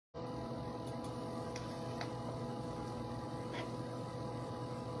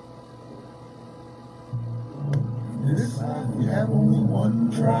We have only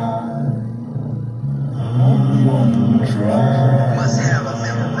one tribe. Only one tribe. Must have a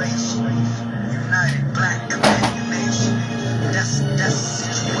liberation. United black companionation. That's the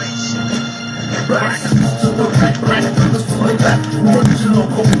situation. Black to the right, black to the left. Original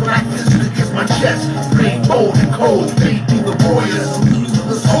cold blackness against my chest. Rain bold and cold, baby the warriors. Salute to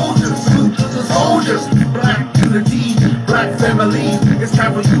the soldiers, salute to the soldiers. Black unity, black family. It's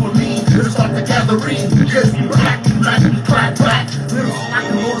time for you and me to start the gathering. Just be black, black, black, black. Little I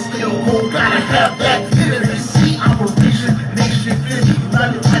can hold still cold, gotta have that. NFC operation, nation fit,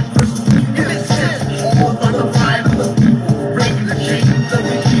 united black person. In its sense, all by the pride of the people. Breaking the chains of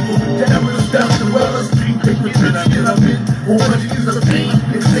the evil. Damage down to well as dream paper to get up in. Or what it is of pain.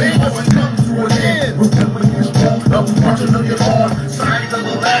 It's saying how it comes to an end. Remember you're strong, up marching on your lawn. Signs of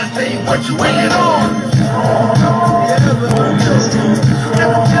the last day, what you waiting on?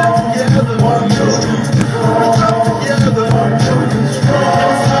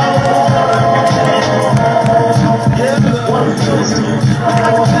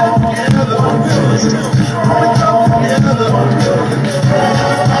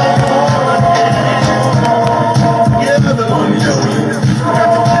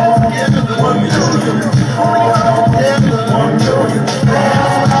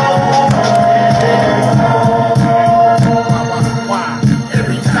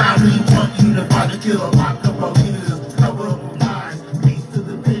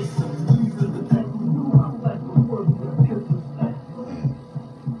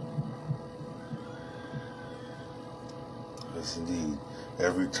 Yes, indeed.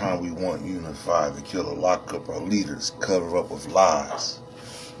 Every time we want unified to kill or lock up our leaders, cover up with lies,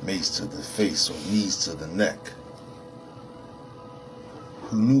 mace to the face or knees to the neck.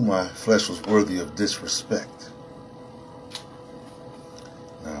 Who knew my flesh was worthy of disrespect?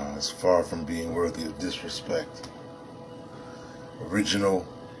 Nah, it's far from being worthy of disrespect. The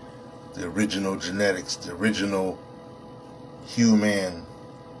original genetics, the original human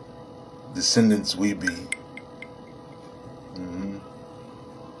descendants we be.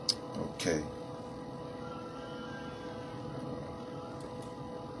 Okay.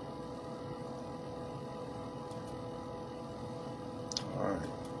 All right.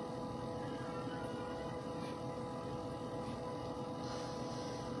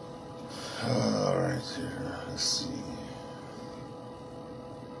 All right, here. Let's see.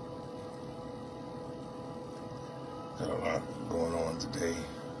 Got a lot going on today.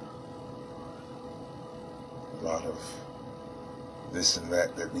 A lot of this and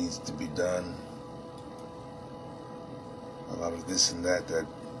that needs to be done. A lot of this and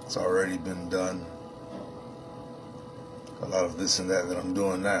that's already been done. A lot of this and that I'm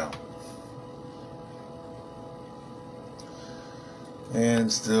doing now.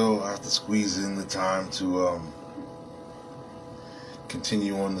 And still I have to squeeze in the time to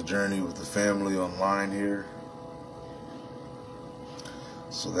continue on the journey with the family online here.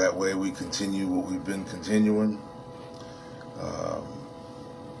 So that way we continue what we've been continuing.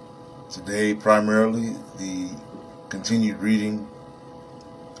 Today, primarily, the continued reading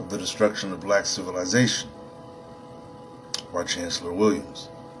of The Destruction of Black Civilization by Chancellor Williams.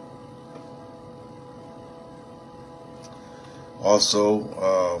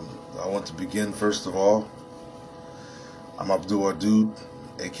 Also, I want to begin, first of all, I'm Abdul Adud,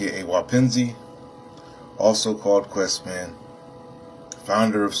 aka Wapenzi, also called Questman,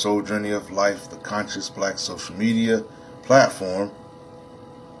 founder of Soul Journey of Life, the conscious black social media platform,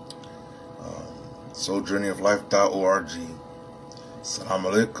 souljourneyoflife.org. Assalamu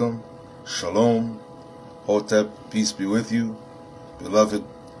alaikum, shalom, hotep, peace be with you, beloved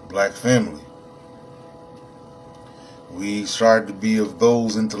black family. We strive to be of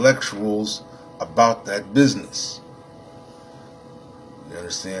those intellectuals about that business. You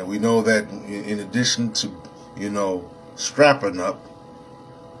understand? We know that in addition to, strapping up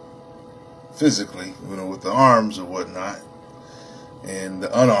physically, with the arms or whatnot, and the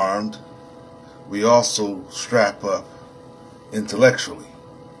unarmed, we also strap up intellectually.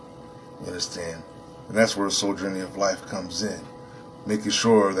 You understand? And that's where the Soul Journey of Life comes in. Making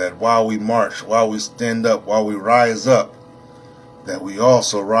sure that while we march, while we stand up, while we rise up, that we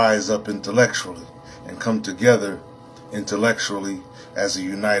also rise up intellectually and come together intellectually as a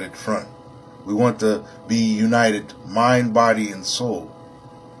united front. We want to be united mind, body, and soul.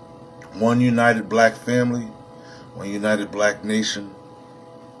 One united black family, one united black nation.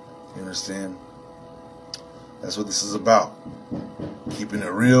 You understand? That's what this is about. Keeping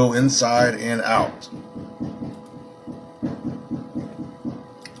it real inside and out.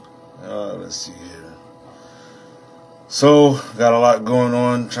 Let's see here. So, got a lot going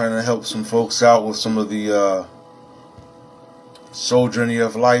on, trying to help some folks out with some of the Soul Journey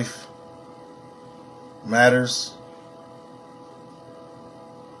of Life matters.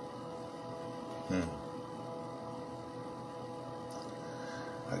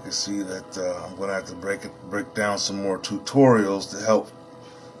 I can see that I'm going to have to break down some more tutorials to help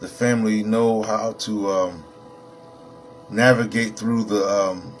the family know how to navigate through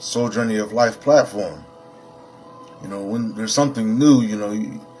the Soul Journey of Life platform. You know, when there's something new, you know,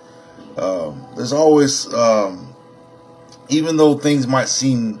 there's always, even though things might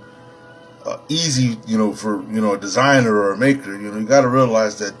seem easy, you know, for, you know, a designer or a maker, you know, you got to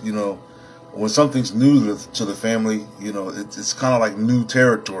realize that, you know, when something's new to the family, you know, it's kind of like new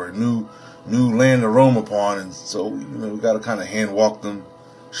territory, new land to roam upon, and so, you know, we got to kind of hand walk them,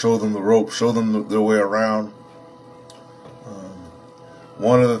 show them the rope, show them their way around.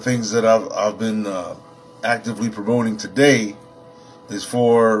 One of the things that I've been actively promoting today is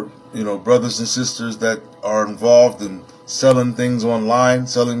for, you know, brothers and sisters that are involved in selling things online,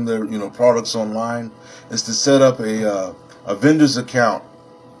 selling their, you know, products online, is to set up a vendor's account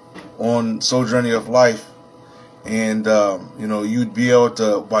on Soul Journey of Life, and you know, you'd be able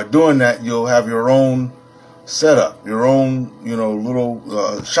to, by doing that, you'll have your own setup, your own, you know,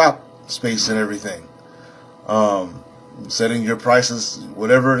 little shop space and everything. Setting your prices,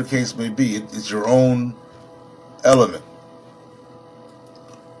 whatever the case may be, it's your own element.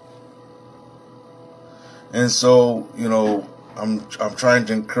 And so, you know, I'm trying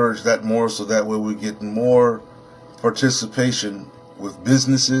to encourage that more, so that way we get more participation with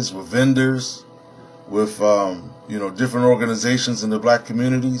businesses, with vendors, with you know, different organizations in the black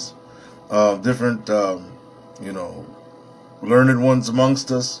communities, different you know, learned ones amongst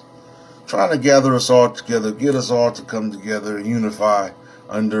us, trying to gather us all together, get us all to come together and unify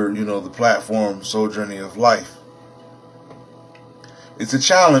under, you know, the platform Soul Journey of Life. It's a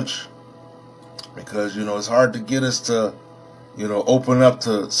challenge because, you know, it's hard to get us to, you know, open up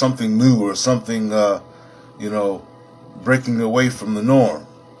to something new or something, you know, breaking away from the norm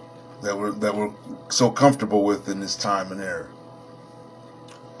that we're so comfortable with in this time and era.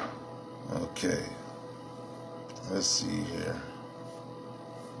 Okay, let's see here.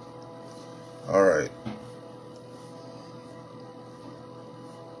 All right.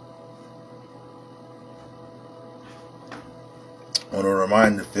 I want to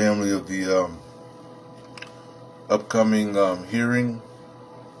remind the family of the upcoming hearing,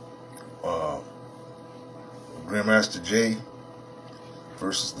 Grandmaster Jay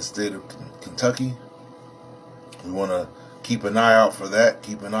versus the state of Kentucky. We want to keep an eye out for that.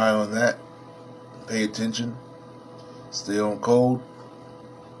 Keep an eye on that. Pay attention. Stay on code.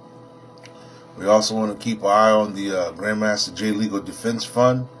 We also want to keep an eye on the Grandmaster Jay Legal Defense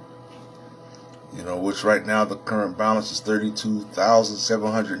Fund, you know, which right now the current balance is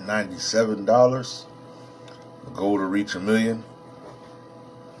 $32,797. The goal to reach $1 million.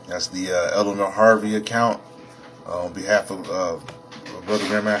 That's the Eleanor Harvey account on behalf of Brother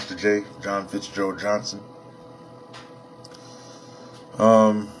Grandmaster Jay, John Fitzgerald Johnson.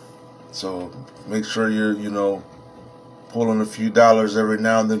 So make sure you're, you know, pulling a few dollars every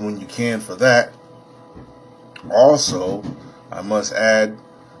now and then when you can for that. Also, I must add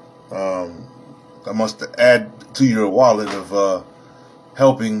to your wallet of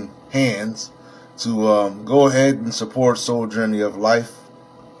helping hands to go ahead and support Soul Journey of Life.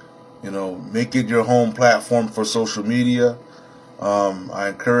 You know, make it your home platform for social media. I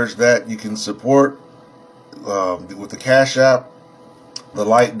encourage that. You can support with the Cash App, the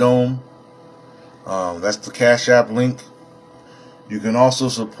Light Dome. That's the Cash App link. You can also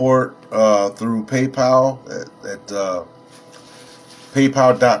support through PayPal at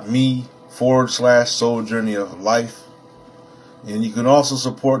paypal.me/Soul Journey of Life. And you can also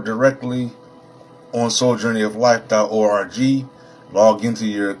support directly on souljourneyoflife.org. Log into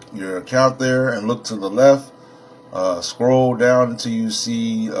your account there and look to the left. Scroll down until you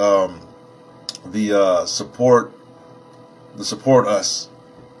see the support us.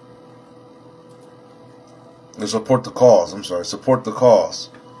 Support the cause. I'm sorry. Support the cause.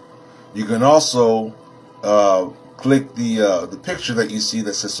 You can also click the picture that you see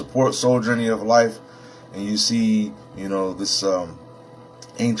that says "Support Soul Journey of Life," and you see, you know, this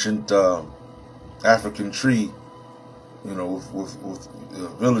ancient African tree, you know, with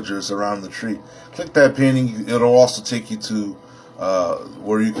villagers around the tree. Click that painting. It'll also take you to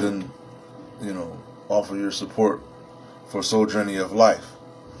where you can, you know, offer your support for Soul Journey of Life.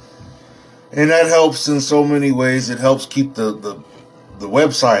 And that helps in so many ways. It helps keep the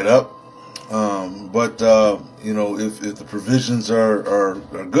website up. But you know, if the provisions are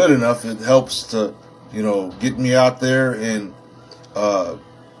good enough, it helps to, you know, get me out there and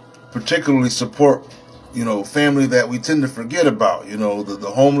particularly support family that we tend to forget about,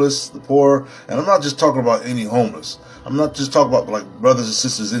 the homeless, the poor. And I'm not just talking about any homeless. I'm not just talking about like brothers and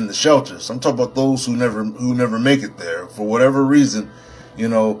sisters in the shelters. I'm talking about those who never make it there for whatever reason.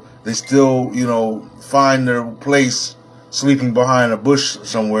 They still, find their place sleeping behind a bush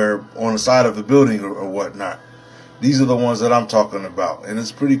somewhere on the side of a building or whatnot. These are the ones that I'm talking about. And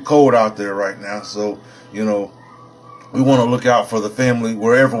it's pretty cold out there right now. So, we want to look out for the family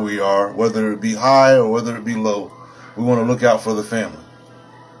wherever we are, whether it be high or whether it be low. We want to look out for the family.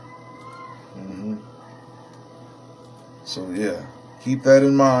 So, yeah, keep that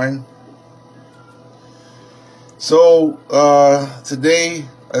in mind. So, today,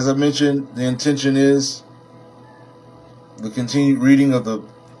 as I mentioned, the intention is the continued reading of The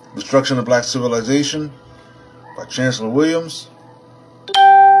Destruction of Black Civilization by Chancellor Williams.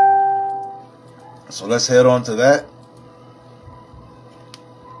 So let's head on to that.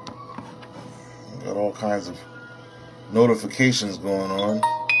 Got all kinds of notifications going on.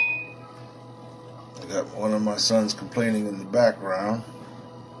 I got one of my sons complaining in the background.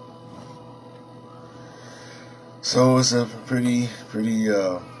 So it's a pretty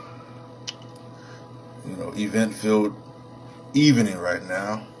event-filled evening right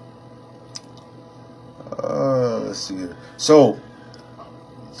now. Let's see here. So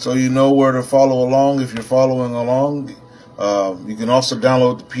you know where to follow along if you're following along. You can also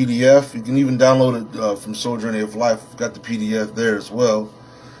download the PDF. You can even download it from Soul Journey of Life. We've got the PDF there as well.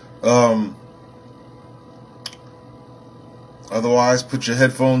 Otherwise, put your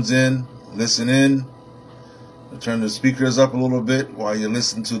headphones in, listen in. Turn the speakers up a little bit while you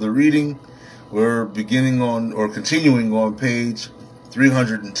listen to the reading. We're continuing on page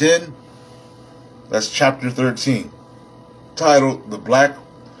 310. That's chapter 13, titled The Black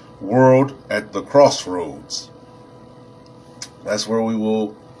World at the Crossroads. That's where we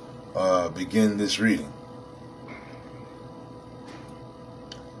will begin this reading.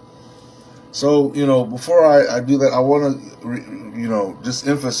 So, before I do that, I want to, just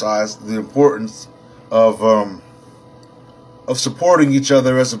emphasize the importance of supporting each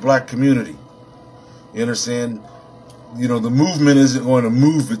other as a black community. You understand? The movement isn't going to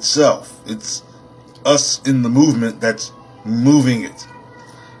move itself. It's us in the movement that's moving it.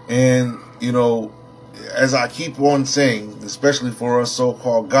 And, as I keep on saying, especially for us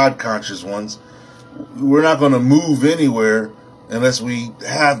so-called God-conscious ones, we're not going to move anywhere unless we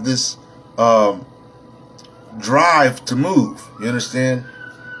have this drive to move. You understand?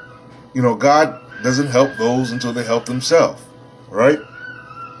 God doesn't help those until they help themselves, right?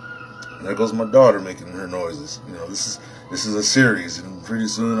 And there goes my daughter making her noises. This is a series, and pretty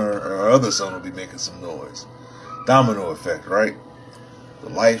soon our other son will be making some noise. Domino effect, right? The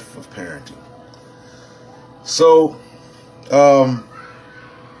life of parenting. So,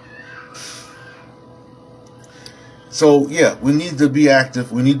 yeah, we need to be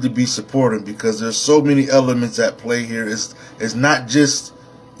active. We need to be supportive because there's so many elements at play here. It's not just,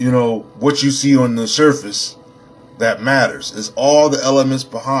 what you see on the surface that matters. It's all the elements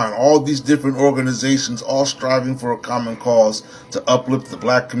behind, all these different organizations, all striving for a common cause to uplift the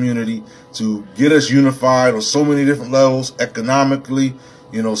black community, to get us unified on so many different levels, economically,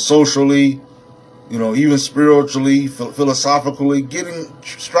 socially, even spiritually, philosophically,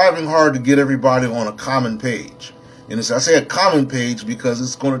 striving hard to get everybody on a common page. And I say a common page because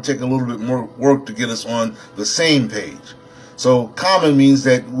it's going to take a little bit more work to get us on the same page. So common means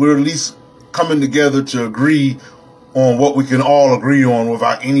that we're at least coming together to agree on what we can all agree on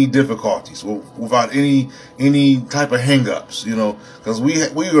without any difficulties, without any type of hang-ups, because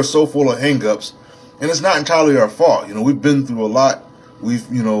we are so full of hang-ups, and it's not entirely our fault. We've been through a lot. We've,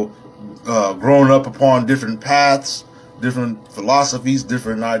 grown up upon different paths, different philosophies,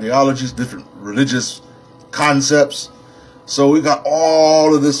 different ideologies, different religious concepts. So we got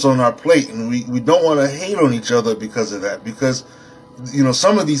all of this on our plate, and we don't want to hate on each other because of that, because,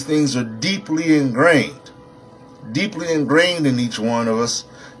 some of these things are deeply ingrained in each one of us.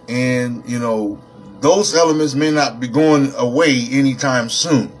 And, those elements may not be going away anytime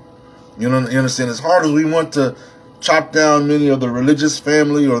soon. You understand? As hard as we want to chop down many of the religious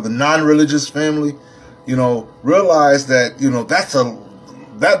family or the non-religious family, realize that,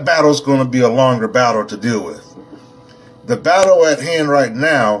 that battle's going to be a longer battle to deal with. The battle at hand right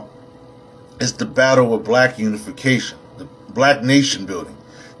now is the battle of black unification, the black nation building.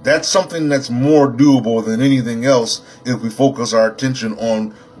 That's something that's more doable than anything else if we focus our attention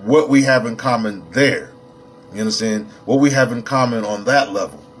on what we have in common there. You understand? What we have in common on that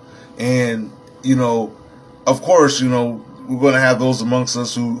level. And, of course, we're going to have those amongst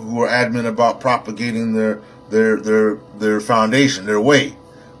us who are adamant about propagating their foundation, their way.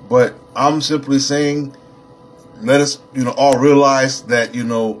 But I'm simply saying, let us, all realize that,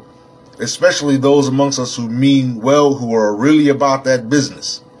 especially those amongst us who mean well, who are really about that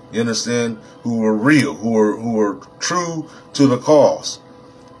business. You understand? Who are real, who are true to the cause.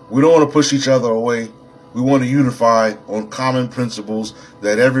 We don't want to push each other away. We want to unify on common principles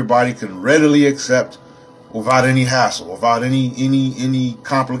that everybody can readily accept without any hassle, without any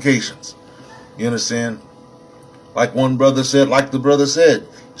complications. You understand? Like the brother said,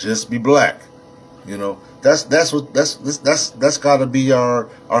 just be black. That's got to be our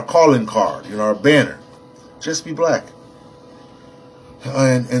calling card, our banner. Just be black.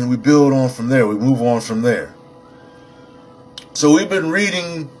 And we build on from there. We move on from there. So we've been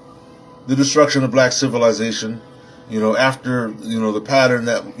reading The Destruction of Black Civilization, after, the pattern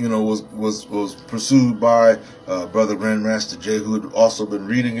that, was pursued by Brother Grandmaster Jay, who had also been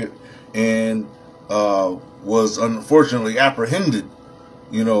reading it and was unfortunately apprehended,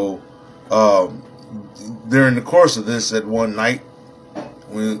 during the course of this at one night,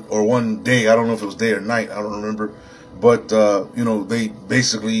 or one day. I don't know if it was day or night. I don't remember. But, they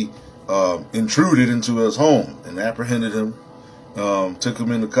basically intruded into his home and apprehended him. Took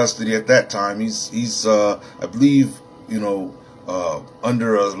him into custody at that time. He's I believe,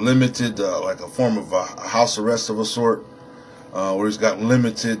 under a limited, like a form of a house arrest of a sort, where he's got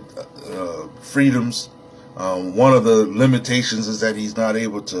limited freedoms. One of the limitations is that he's not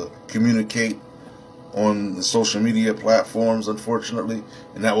able to communicate on the social media platforms, unfortunately,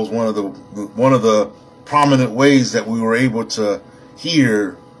 and that was one of the prominent ways that we were able to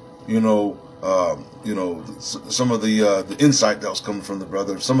hear, some of the insight that was coming from the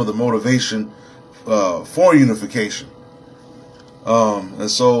brother, some of the motivation for unification.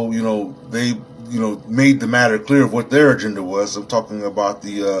 And so, they, made the matter clear of what their agenda was. I'm talking about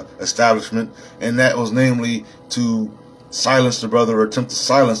the establishment, and that was namely to silence the brother, or attempt to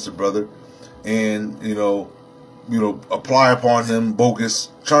silence the brother, and, apply upon him bogus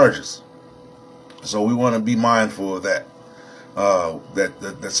charges. So we want to be mindful of that.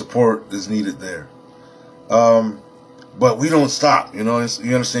 That support is needed there. But we don't stop, you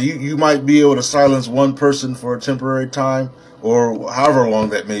understand? You might be able to silence one person for a temporary time, or however long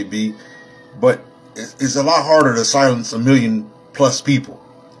that may be, but it's a lot harder to silence 1 million plus people.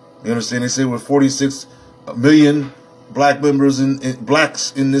 You understand? They say with 46 million black members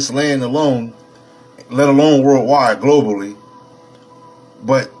blacks in this land alone, let alone worldwide, globally.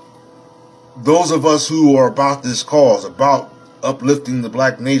 But those of us who are about this cause, about uplifting the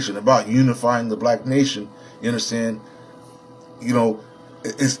black nation, about unifying the black nation, you understand?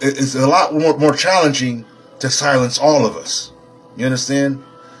 It's a lot more challenging to silence all of us. You understand?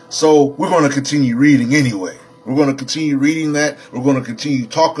 So we're going to continue reading anyway. We're going to continue reading that. We're going to continue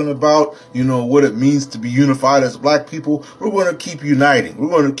talking about, what it means to be unified as black people. We're going to keep uniting. We're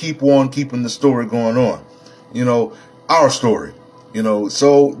going to keep on keeping the story going on. Our story.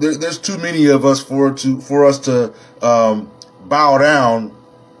 So there's too many of us for us to bow down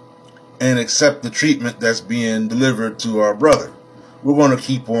and accept the treatment that's being delivered to our brother. We're going to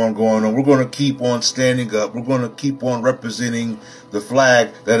keep on going on. We're going to keep on standing up. We're going to keep on representing the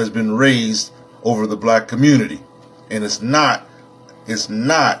flag that has been raised over the black community. And it's not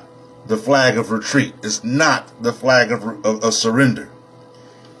the flag of retreat. It's not the flag of surrender.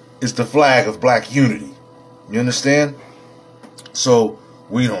 It's the flag of black unity. You understand? So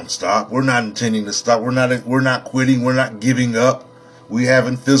we don't stop. We're not intending to stop. We're not quitting. We're not giving up. We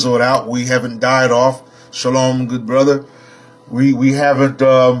haven't fizzled out. We haven't died off. Shalom, good brother. We haven't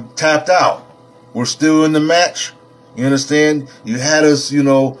tapped out. We're still in the match. You understand? You had us, in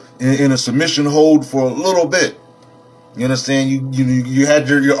a submission hold for a little bit. You understand? You had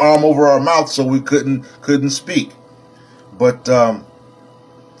your arm over our mouth so we couldn't speak. But you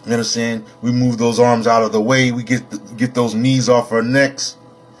understand? We move those arms out of the way. We get those knees off our necks.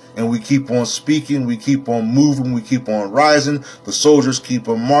 And we keep on speaking, we keep on moving, we keep on rising. The soldiers keep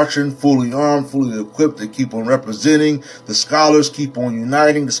on marching, fully armed, fully equipped. They keep on representing. The scholars keep on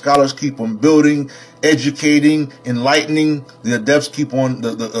uniting. The scholars keep on building, educating, enlightening. The adepts keep on,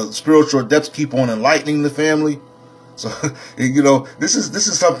 the spiritual adepts keep on enlightening the family. So, this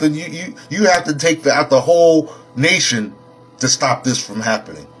is something you have to take out the whole nation to stop this from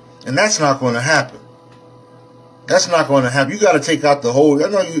happening. And that's not going to happen. That's not going to happen. You got to take out the whole. I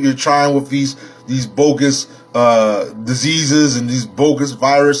know you're trying with these bogus diseases and these bogus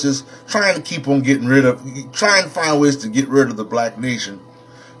viruses, trying to keep on getting rid of, trying to find ways to get rid of the black nation.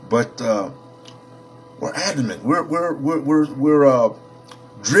 But we're adamant. We're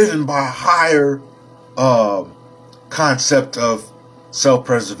driven by a higher concept of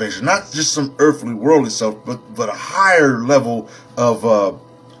self-preservation, not just some earthly, worldly self, but a higher level of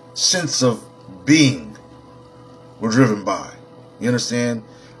sense of being. we're driven by. You understand?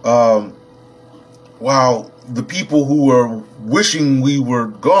 While the people who are wishing we were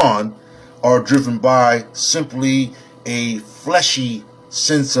gone are driven by simply a fleshy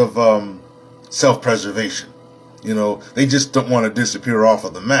sense of self-preservation. You know, they just don't want to disappear off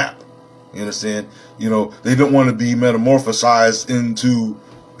of the map. You understand? You know, they don't want to be metamorphosized into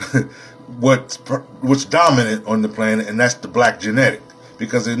what's dominant on the planet, and that's the black genetic,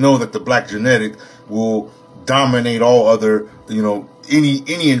 because they know that the black genetic will dominate all other, you know,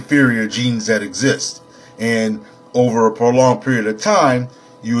 any inferior genes that exist. And over a prolonged period of time,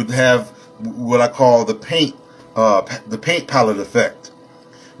 you would have what I call the paint palette effect,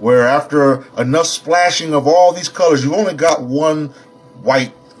 where after enough splashing of all these colors, you only got one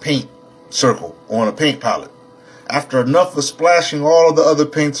white paint circle on a paint palette. After enough of splashing all of the other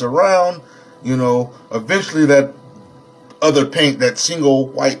paints around, you know, eventually that other paint, that single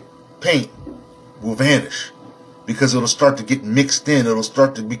white paint, will vanish, because it'll start to get mixed in. It'll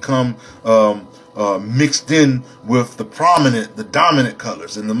start to become mixed in with the dominant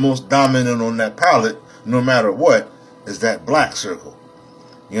colors. And the most dominant on that palette, no matter what, is that black circle.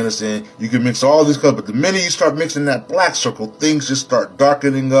 You understand? You can mix all these colors, but the minute you start mixing that black circle, things just start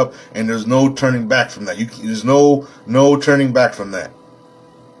darkening up, and there's no turning back from that. There's no turning back from that.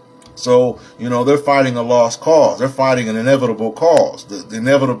 So, you know, they're fighting a lost cause. They're fighting an inevitable cause. The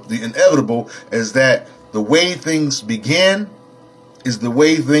inevitable is that the way things begin is the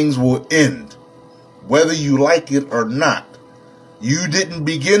way things will end, whether you like it or not. You didn't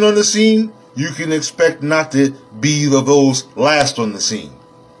begin on the scene, you can expect not to be those last on the scene.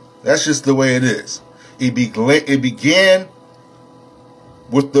 That's just the way it is. It began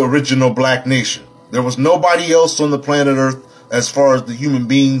with the original black nation. There was nobody else on the planet Earth, as far as the human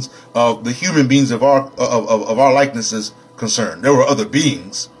beings of our likeness is concerned. There were other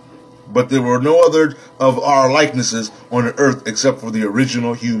beings, but there were no other of our likenesses on the earth except for the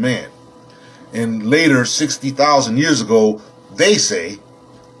original human. And later, 60,000 years ago, they say,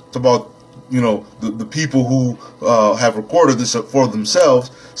 it's about, you know, the people who have recorded this for themselves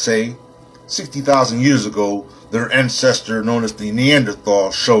say 60,000 years ago, their ancestor known as the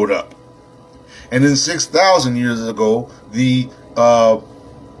Neanderthal showed up. And then 6,000 years ago, the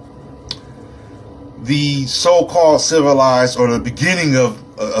so-called civilized, or the beginning of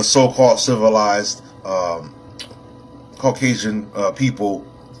a so-called civilized Caucasian people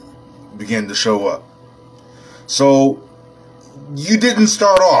began to show up. So you didn't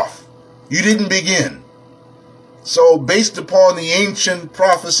start off. You didn't begin. So based upon the ancient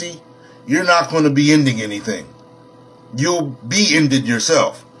prophecy, you're not going to be ending anything. You'll be ended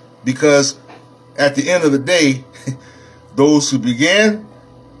yourself, because at the end of the day, those who began,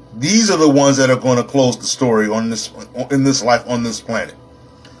 these are the ones that are going to close the story in this life, on this planet.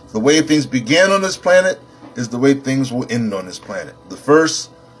 The way things began on this planet is the way things will end on this planet. The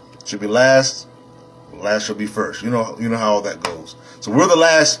first should be last, the last shall be first. You know how all that goes. So we're the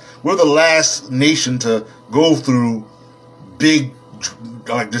last nation to go through big,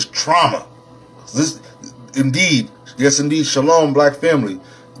 like this trauma. This, indeed, yes indeed, shalom, black family.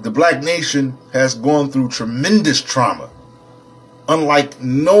 The black nation has gone through tremendous trauma, unlike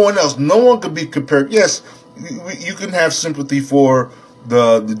no one else. No one could be compared. Yes, you can have sympathy for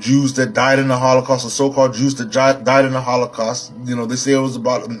the Jews that died in the Holocaust, the so-called Jews that died in the Holocaust. You know, they say it was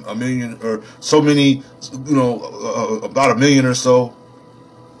about a million or so many, you know, about a million or so.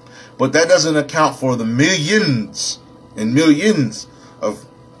 But that doesn't account for the millions and millions of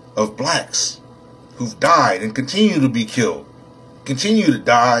blacks who've died and continue to be killed, continue to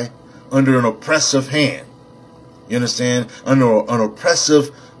die under an oppressive hand. You understand? Under an oppressive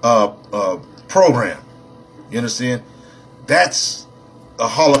program. You understand? That's a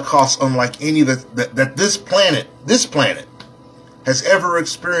Holocaust unlike any that this planet has ever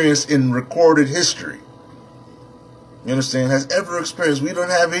experienced in recorded history. You understand? Has ever experienced. We don't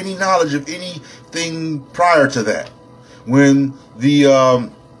have any knowledge of anything prior to that. When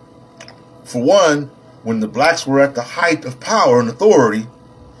for one, when the blacks were at the height of power and authority,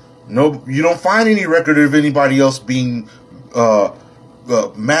 you don't find any record of anybody else being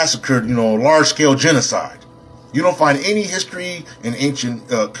massacred, you know, large-scale genocide. You don't find any history in ancient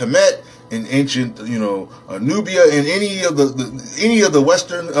Kemet, in ancient, you know, Nubia, in any of the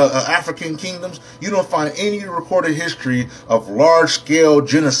Western African kingdoms. You don't find any recorded history of large-scale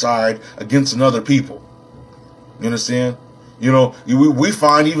genocide against another people. You understand? You know, we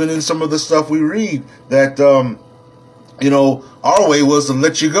find even in some of the stuff we read that, you know, our way was to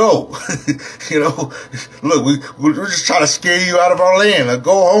let you go. You know, look, we're just trying to scare you out of our land. Like,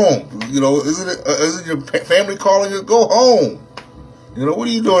 go home. You know, isn't your family calling you? Go home. You know, what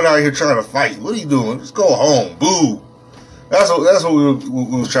are you doing out here trying to fight? What are you doing? Just go home. Boo. That's what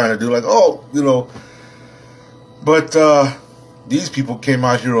we was trying to do. Like, oh, you know. But these people came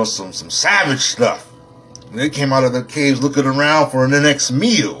out here on some savage stuff. And they came out of their caves looking around for the next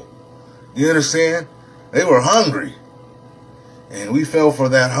meal. You understand? They were hungry. And we fell for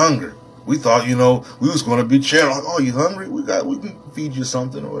that hunger. We thought, you know, we was going to be chill. Like, oh, you hungry? We can feed you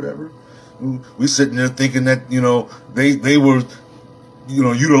something or whatever. We sitting there thinking that, you know, they were, you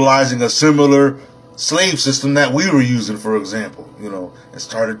know, utilizing a similar slave system that we were using, for example, you know, and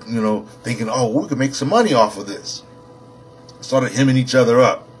started, you know, thinking, oh, we could make some money off of this. Started hemming each other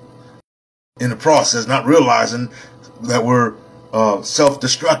up in the process, not realizing that we're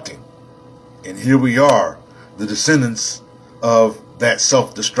self-destructing. And here we are, the descendants of that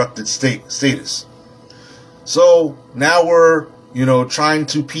self-destructed status. So now we're, you know, trying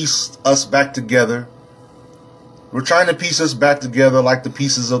to piece us back together. We're trying to piece us back together like the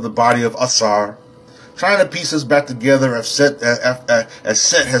pieces of the body of Asar. Trying to piece us back together as Set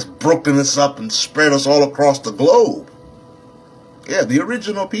has broken us up and spread us all across the globe. Yeah, the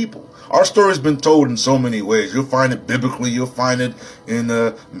original people. Our story's been told in so many ways. You'll find it biblically. You'll find it in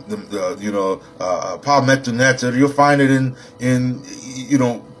Palmetto. You'll find it in you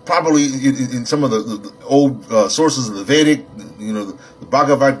know, probably in some of the old sources of the Vedic, you know, the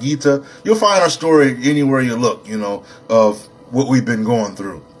Bhagavad Gita. You'll find our story anywhere you look, you know, of what we've been going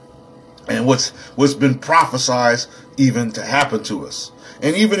through and what's been prophesized even to happen to us.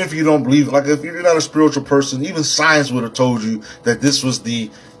 And even if you don't believe, like if you're not a spiritual person, even science would have told you that this was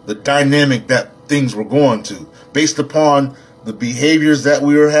the dynamic that things were going to, based upon the behaviors that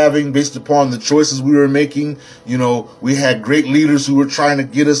we were having, based upon the choices we were making. You know, we had great leaders who were trying to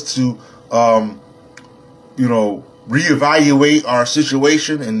get us to, you know, reevaluate our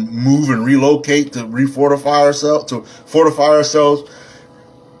situation and move and relocate to fortify ourselves.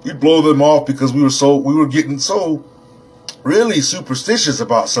 We'd blow them off because we were getting so really superstitious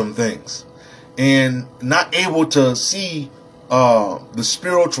about some things and not able to see the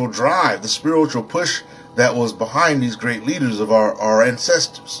spiritual drive, the spiritual push that was behind these great leaders of our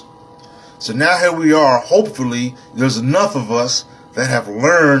ancestors. So now here we are. Hopefully there's enough of us that have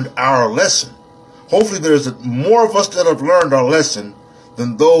learned our lesson. Hopefully there's more of us that have learned our lesson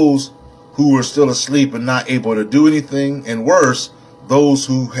than those who are still asleep and not able to do anything, and worse, those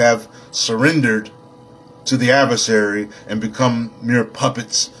who have surrendered to the adversary and become mere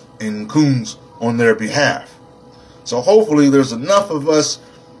puppets and coons on their behalf. So hopefully there's enough of us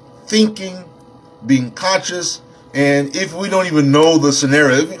thinking, being conscious, and if we don't even know the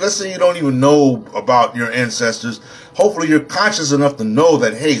scenario, let's say you don't even know about your ancestors, hopefully you're conscious enough to know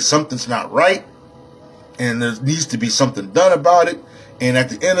that, hey, something's not right and there needs to be something done about it. And at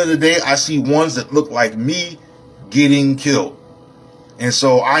the end of the day, I see ones that look like me getting killed. And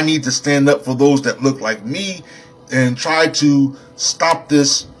so I need to stand up for those that look like me and try to stop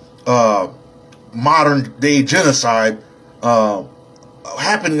this modern day genocide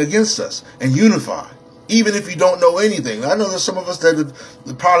happening against us and unify. Even if you don't know anything. I know there's some of us that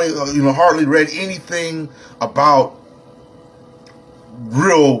have probably hardly read anything about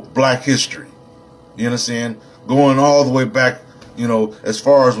real black history. You understand? Going all the way back, as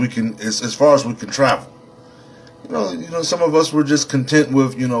far as we can travel. Some of us were just content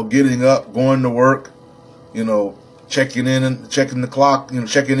with, getting up, going to work, checking in and checking the clock,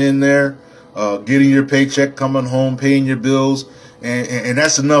 checking in there, getting your paycheck, coming home, paying your bills, and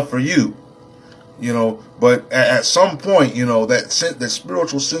that's enough for you. But at some point, that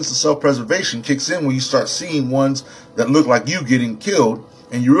spiritual sense of self-preservation kicks in when you start seeing ones that look like you getting killed,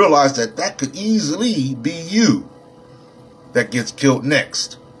 and you realize that that could easily be you that gets killed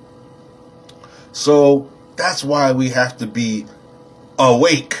next. So that's why we have to be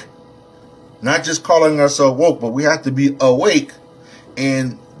awake. Not just calling ourselves woke, but we have to be awake.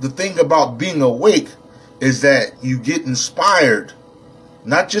 And the thing about being awake is that you get inspired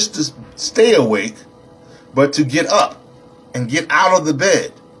not just to stay awake, but to get up and get out of the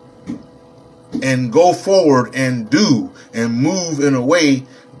bed and go forward and do and move in a way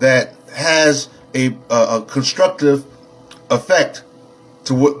that has a constructive effect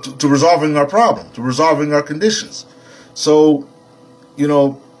to resolving our problem, to resolving our conditions. So,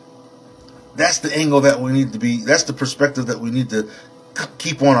 that's the angle that we need to be, that's the perspective that we need to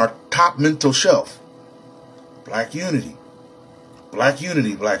keep on our top mental shelf. Black unity. Black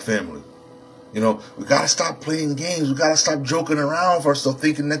unity, black family. We got to stop playing games. We got to stop joking around for ourselves,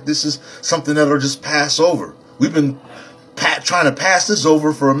 thinking that this is something that'll just pass over. We've been trying to pass this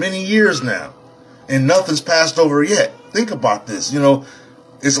over for many years now, and nothing's passed over yet. Think about this.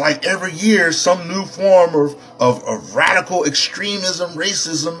 it's like every year some new form of radical extremism,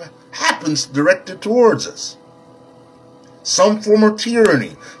 racism happens directed towards us. Some form of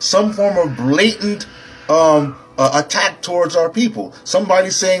tyranny, some form of blatant attack towards our people. Somebody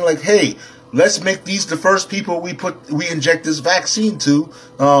saying like, hey, let's make these the first people we inject this vaccine to,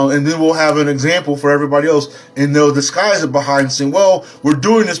 and then we'll have an example for everybody else. And they'll disguise it behind saying, well, we're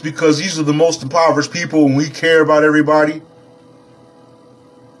doing this because these are the most impoverished people and we care about everybody.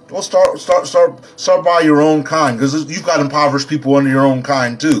 Well, start by your own kind, because you've got impoverished people under your own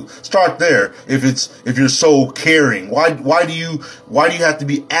kind too. Start there. If you're so caring, why do you have to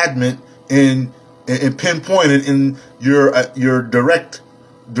be adamant and pinpointed in your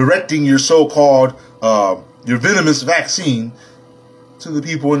directing your so-called your venomous vaccine to the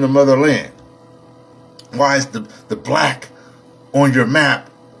people in the motherland? Why is the black on your map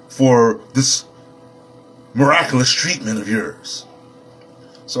for this miraculous treatment of yours?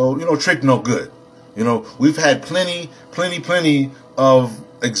 So, trick no good. We've had plenty of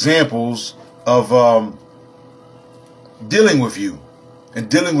examples of dealing with you and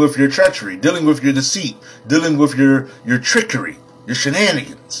dealing with your treachery, dealing with your deceit, dealing with your trickery, your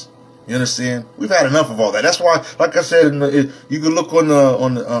shenanigans. You understand? We've had enough of all that. That's why, like I said, you can look on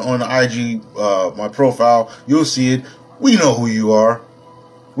the IG my profile. You'll see it. We know who you are.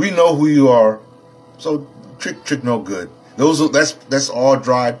 We know who you are. So trick no good. That's all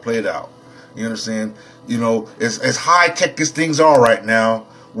dried, played out. You understand? As high tech as things are right now,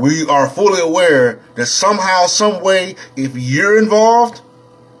 we are fully aware that somehow, some way, if you're involved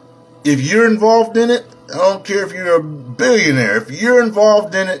in it, I don't care if you're a billionaire, if you're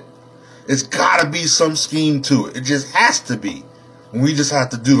involved in it, it's got to be some scheme to it. It just has to be. And we just have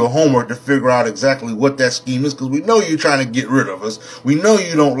to do the homework to figure out exactly what that scheme is, because we know you're trying to get rid of us. We know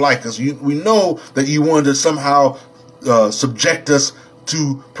you don't like us. We know that you wanted to somehow subject us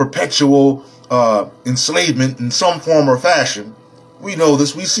to perpetual enslavement in some form or fashion. We know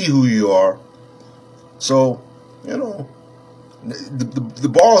this. We see who you are. So, the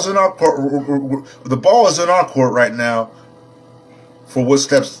ball is in our court. The ball is in our court right now for what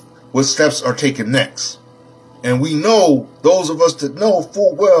steps are taken next. And we know, those of us that know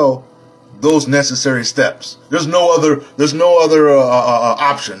full well those necessary steps. There's no other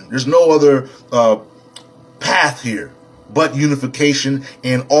option. There's no other path here but unification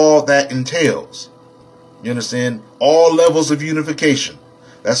and all that entails. You understand? All levels of unification.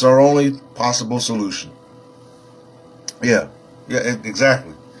 That's our only possible solution. Yeah,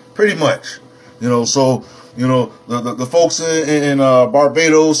 exactly. Pretty much. So, the folks in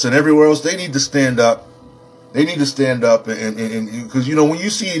Barbados and everywhere else, they need to stand up. They need to stand up and because, when you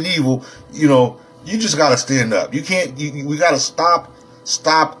see an evil, you just got to stand up. You can't, we got to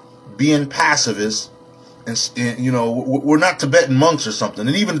stop being pacifists. And we're not Tibetan monks or something.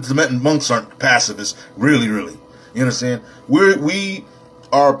 And even the Tibetan monks aren't pacifists, really. You understand? We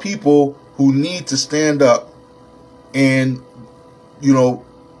are people who need to stand up and,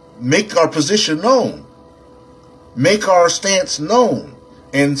 make our position known. Make our stance known.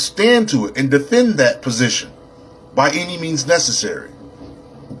 And stand to it and defend that position by any means necessary.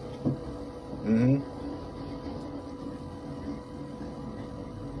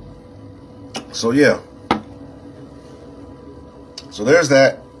 So, yeah. So there's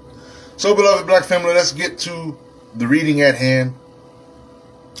that. So, beloved black family, let's get to the reading at hand.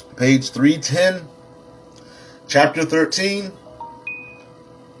 Page 310, chapter 13,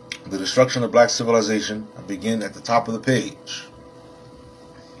 the destruction of black civilization. I begin at the top of the page.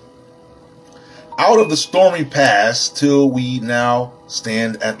 Out of the stormy past till we now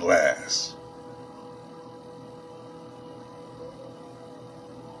stand at last.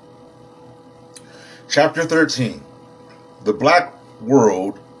 Chapter 13, the black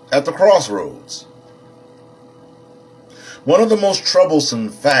world at the crossroads. One of the most troublesome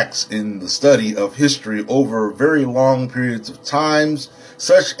facts in the study of history over very long periods of times,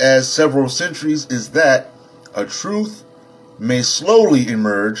 such as several centuries, is that a truth may slowly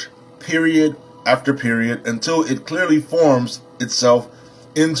emerge, period after period, until it clearly forms itself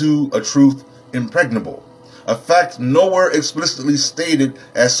into a truth impregnable, a fact nowhere explicitly stated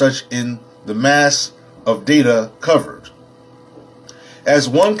as such in the mass of data covered. As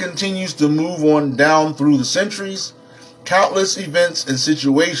one continues to move on down through the centuries, countless events and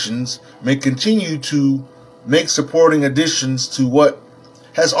situations may continue to make supporting additions to what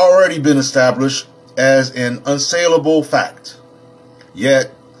has already been established as an unassailable fact.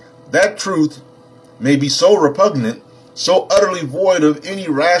 Yet, that truth may be so repugnant, so utterly void of any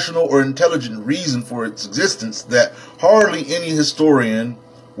rational or intelligent reason for its existence, that hardly any historian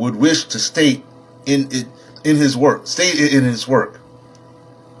would wish to state in his work.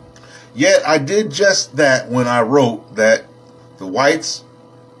 Yet I did just that when I wrote that the whites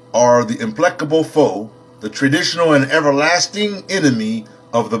are the implacable foe, the traditional and everlasting enemy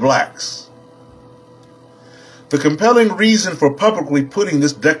of the blacks. The compelling reason for publicly putting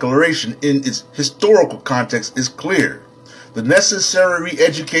this declaration in its historical context is clear. The necessary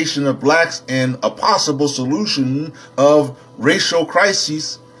re-education of blacks and a possible solution of racial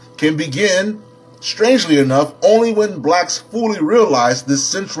crises can begin, strangely enough, only when blacks fully realize this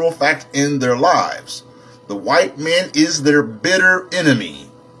central fact in their lives. The white man is their bitter enemy.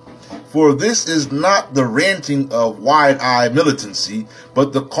 For this is not the ranting of wide-eyed militancy,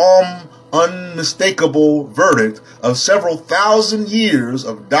 but the calm, unmistakable verdict of several thousand years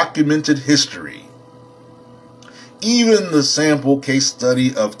of documented history. Even the sample case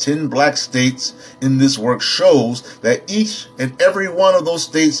study of 10 black states in this work shows that each and every one of those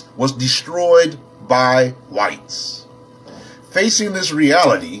states was destroyed by whites. Facing this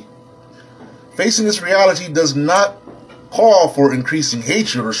reality does not call for increasing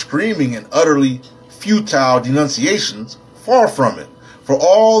hatred or screaming and utterly futile denunciations. Far from it. For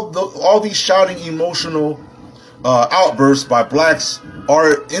all these shouting emotional outbursts by blacks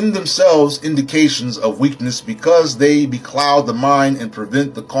are in themselves indications of weakness because they becloud the mind and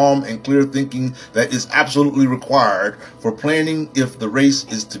prevent the calm and clear thinking that is absolutely required for planning if the race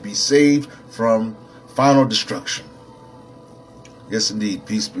is to be saved from final destruction. Yes, indeed.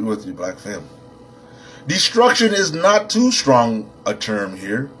 Peace be with you, black family. Destruction is not too strong a term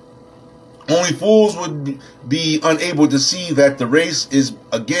here. Only fools would be unable to see that the race is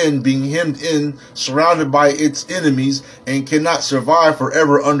again being hemmed in, surrounded by its enemies, and cannot survive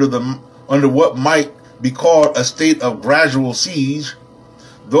forever under what might be called a state of gradual siege.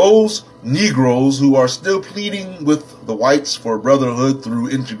 Those Negroes who are still pleading with the whites for brotherhood through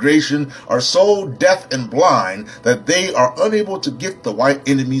integration are so deaf and blind that they are unable to get the white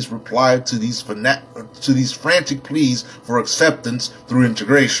enemy's reply to these frantic pleas for acceptance through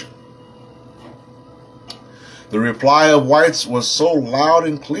integration. The reply of whites was so loud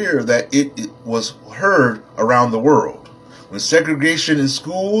and clear that it was heard around the world. When segregation in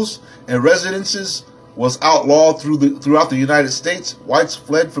schools and residences was outlawed throughout the United States, whites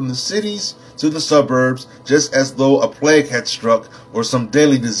fled from the cities to the suburbs just as though a plague had struck or some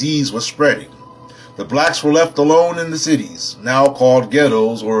deadly disease was spreading. The blacks were left alone in the cities, now called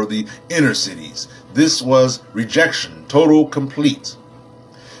ghettos or the inner cities. This was rejection, total, complete.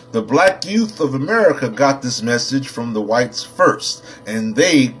 The black youth of America got this message from the whites first, and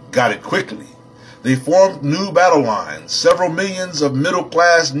they got it quickly. They formed new battle lines. Several millions of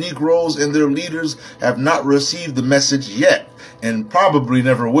middle-class Negroes and their leaders have not received the message yet, and probably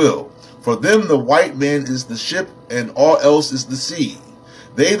never will. For them, the white man is the ship, and all else is the sea.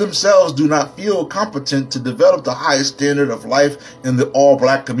 They themselves do not feel competent to develop the highest standard of life in the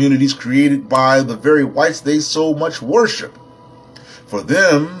all-black communities created by the very whites they so much worship. For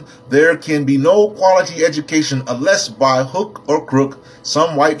them, there can be no quality education unless by hook or crook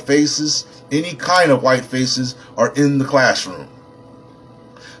some white faces, any kind of white faces, are in the classroom.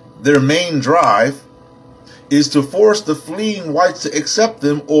 Their main drive is to force the fleeing whites to accept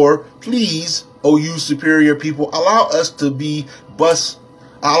them, or please, O you superior people, allow us to bus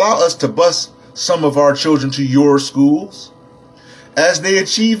some of our children to your schools. As they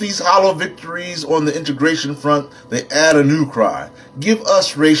achieve these hollow victories on the integration front, they add a new cry. Give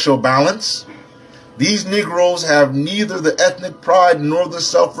us racial balance. These Negroes have neither the ethnic pride nor the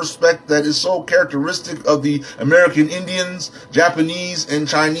self-respect that is so characteristic of the American Indians, Japanese, and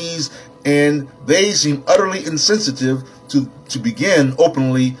Chinese, and they seem utterly insensitive to begin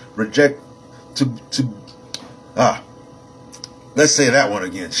openly reject, let's say that one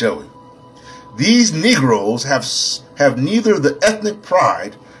again, shall we? These Negroes have neither the ethnic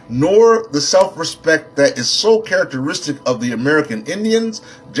pride nor the self-respect that is so characteristic of the American Indians,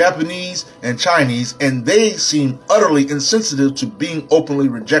 Japanese, and Chinese, and they seem utterly insensitive to being openly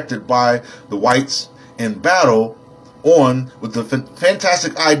rejected by the whites and battle on with the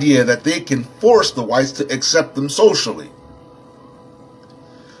fantastic idea that they can force the whites to accept them socially.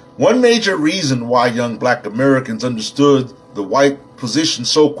 One major reason why young black Americans understood the white position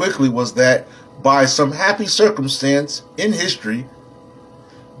so quickly was that by some happy circumstance in history,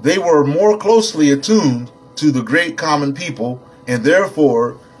 they were more closely attuned to the great common people and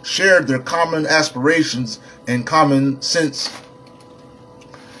therefore shared their common aspirations and common sense.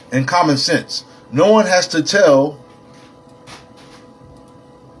 No one has to tell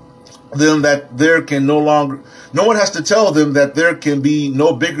them that there can be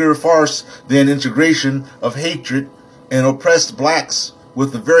no bigger farce than integration of hatred and oppressed blacks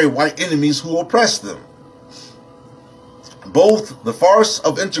with the very white enemies who oppress them. Both the farce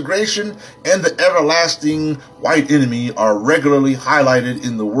of integration and the everlasting white enemy are regularly highlighted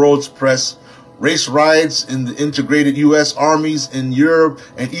in the world's press. Race riots in the integrated U.S. armies in Europe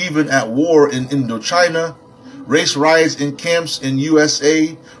and even at war in Indochina. Race riots in camps in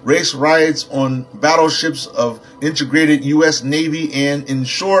USA. Race riots on battleships of integrated U.S. Navy, and in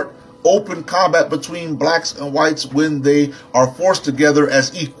short, open combat between blacks and whites when they are forced together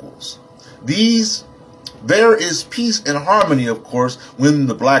as equals. There is peace and harmony, of course, when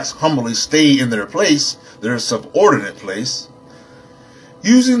the blacks humbly stay in their place, their subordinate place.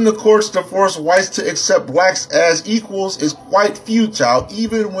 Using the courts to force whites to accept blacks as equals is quite futile,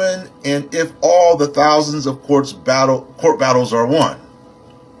 even when and if all the thousands of court battles are won.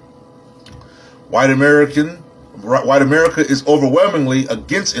 White America is overwhelmingly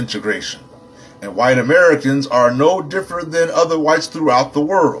against integration, and white Americans are no different than other whites throughout the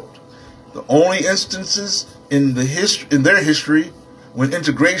world. The only instances in their history when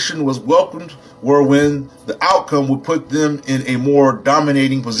integration was welcomed were when the outcome would put them in a more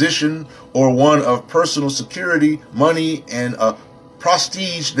dominating position, or one of personal security, money, and a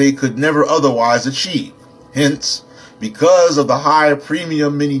prestige they could never otherwise achieve. Hence, because of the high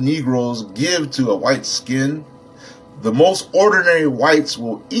premium many Negroes give to a white skin, the most ordinary whites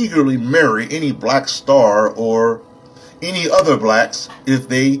will eagerly marry any black star or any other blacks if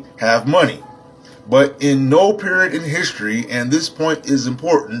they have money. But in no period in history, and this point is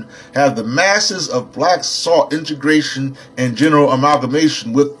important, have the masses of blacks sought integration and general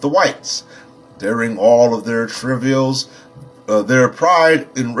amalgamation with the whites. During all of their travails, their pride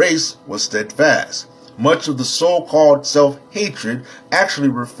in race was steadfast. Much of the so-called self-hatred actually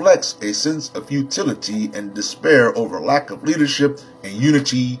reflects a sense of futility and despair over lack of leadership and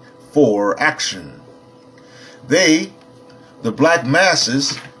unity for action. The black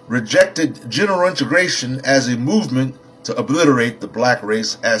masses, rejected general integration as a movement to obliterate the black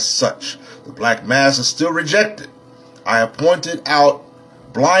race as such. The black masses still reject it. I have pointed out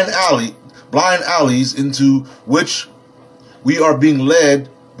blind alleys into which we are being led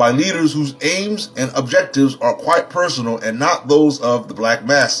by leaders whose aims and objectives are quite personal and not those of the black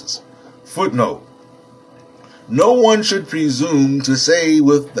masses. Footnote: no one should presume to say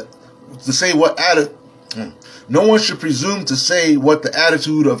what the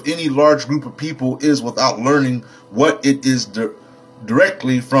attitude of any large group of people is without learning what it is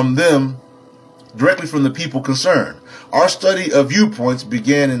directly from the people concerned. Our study of viewpoints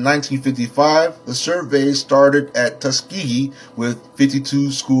began in 1955. The survey started at Tuskegee with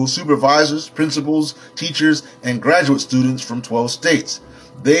 52 school supervisors, principals, teachers, and graduate students from 12 states.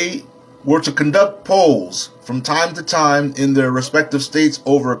 They were to conduct polls from time to time in their respective states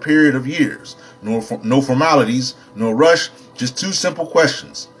over a period of years. No formalities, no rush, just two simple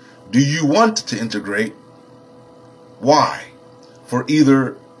questions. Do you want to integrate? Why? For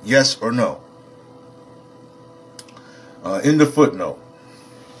either yes or no. In the footnote.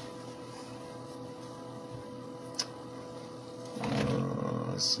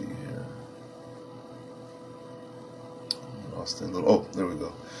 Let's see here. Lost that little. Oh, there we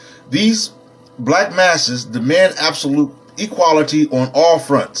go. These black masses demand absolute equality on all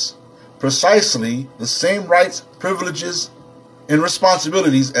fronts. Precisely the same rights, privileges, and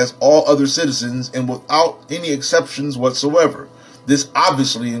responsibilities as all other citizens, and without any exceptions whatsoever. This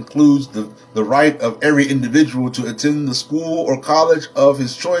obviously includes the right of every individual to attend the school or college of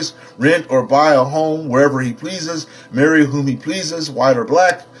his choice, rent or buy a home wherever he pleases, marry whom he pleases, white or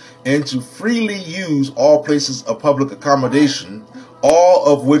black, and to freely use all places of public accommodation,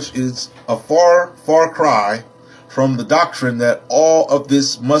 all of which is a far, far cry from the doctrine that all of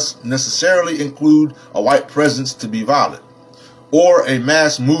this must necessarily include a white presence to be valid, or a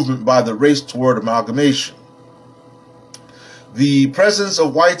mass movement by the race toward amalgamation. The presence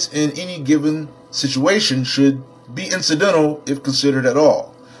of whites in any given situation should be incidental if considered at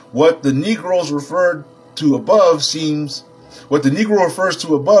all. What the Negro refers to above seems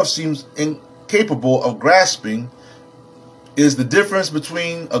incapable of grasping is the difference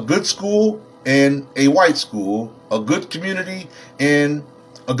between a good school and a white school, a good community in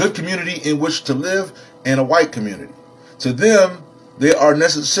which to live, and a white community. To them, they are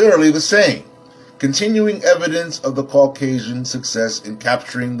necessarily the same. Continuing evidence of the Caucasian success in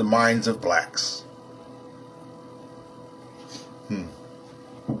capturing the minds of blacks.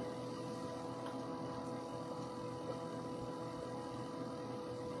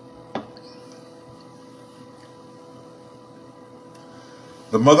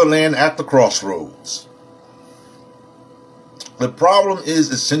 The motherland at the crossroads. The problem is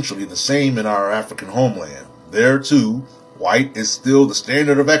essentially the same in our African homeland. There, too, white is still the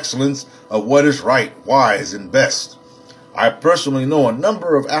standard of excellence of what is right, wise, and best. I personally know a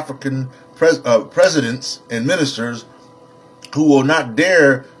number of African presidents and ministers who will not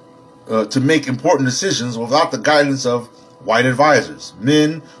dare to make important decisions without the guidance of white advisors,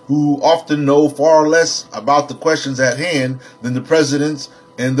 men who often know far less about the questions at hand than the presidents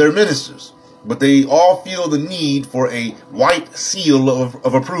and their ministers, but they all feel the need for a white seal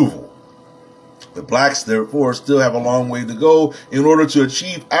of approval. The blacks, therefore, still have a long way to go in order to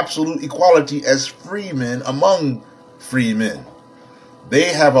achieve absolute equality as free men among free men. They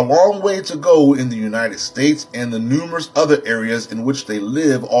have a long way to go in the United States and the numerous other areas in which they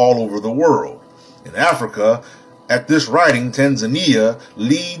live all over the world. In Africa, at this writing, Tanzania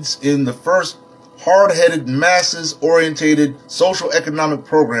leads in the first hard-headed, masses-orientated social economic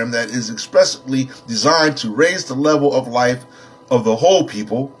program that is expressly designed to raise the level of life of the whole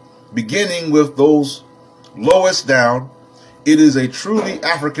people, beginning with those lowest down. It is a truly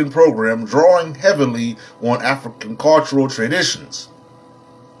African program drawing heavily on African cultural traditions.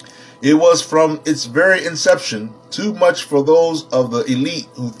 It was from its very inception too much for those of the elite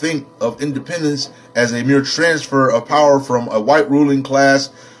who think of independence as a mere transfer of power from a white ruling class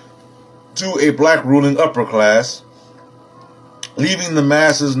to a black ruling upper class, leaving the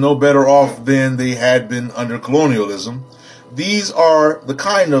masses no better off than they had been under colonialism. These are the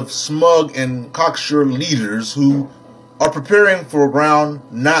kind of smug and cocksure leaders who are preparing for ground,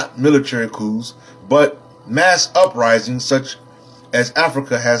 not military coups, but mass uprisings such as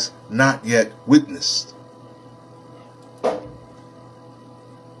Africa has not yet witnessed.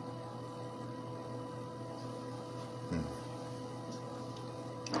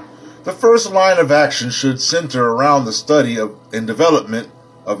 The first line of action should center around the study of and development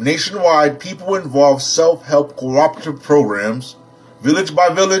of nationwide people-involved self-help cooperative programs, village by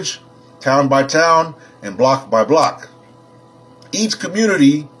village, town by town, and block by block. Each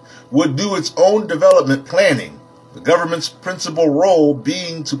community would do its own development planning, the government's principal role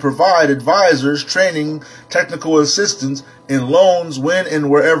being to provide advisors, training, technical assistance, and loans when and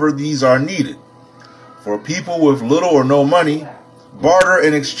wherever these are needed. For people with little or no money, barter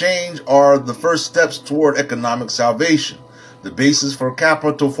and exchange are the first steps toward economic salvation, the basis for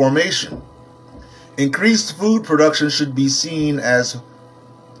capital formation. Increased food production should be seen as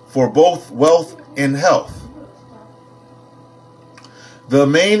for both wealth and health. The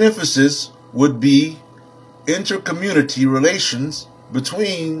main emphasis would be inter-community relations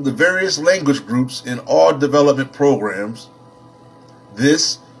between the various language groups in all development programs.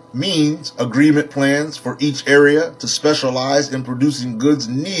 This means agreement plans for each area to specialize in producing goods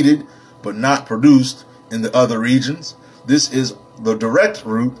needed but not produced in the other regions. This is the direct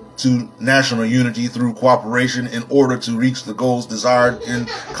route to national unity through cooperation in order to reach the goals desired in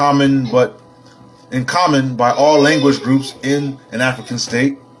common by all language groups in an African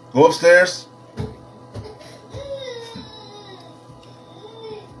state. Go upstairs.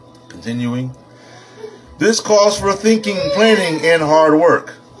 Continuing. This calls for thinking, planning, and hard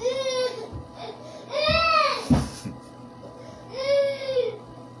work.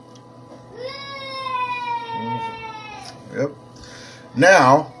 Yep.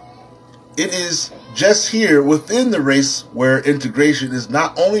 Now, it is just here within the race where integration is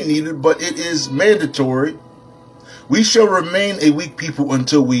not only needed, but it is mandatory. We shall remain a weak people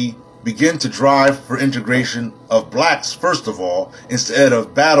until we begin to drive for integration of blacks, first of all, instead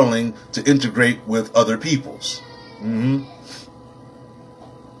of battling to integrate with other peoples.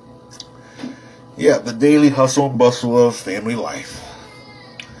 Yeah, the daily hustle and bustle of family life.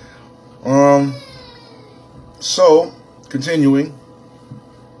 So, continuing.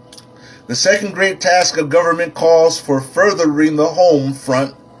 The second great task of government calls for furthering the home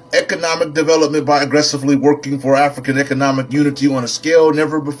front economic development by aggressively working for African economic unity on a scale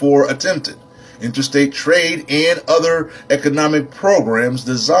never before attempted. Interstate trade and other economic programs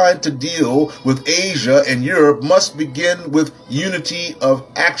designed to deal with Asia and Europe must begin with unity of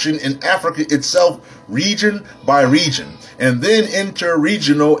action in Africa itself, region by region, and then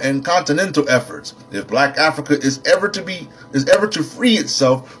inter-regional and continental efforts, if Black Africa is ever to free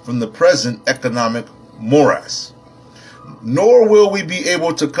itself from the present economic morass. Nor will we be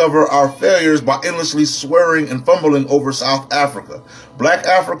able to cover our failures by endlessly swearing and fumbling over South Africa. Black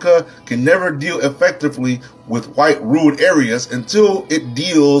Africa can never deal effectively with white-ruled areas until it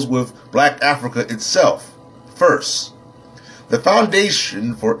deals with Black Africa itself first. The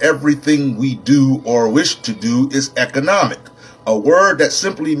foundation for everything we do or wish to do is economic, a word that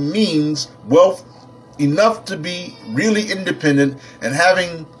simply means wealth enough to be really independent and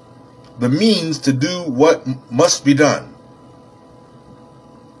having the means to do what must be done.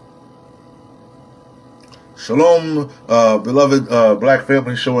 Shalom, beloved black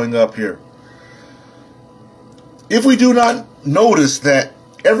family showing up here. If we do not notice that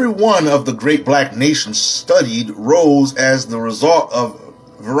every one of the great black nations studied rose as the result of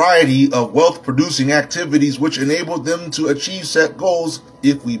a variety of wealth-producing activities which enabled them to achieve set goals,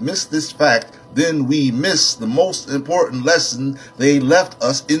 if we miss this fact, then we miss the most important lesson they left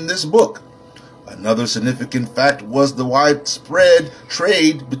us in this book. Another significant fact was the widespread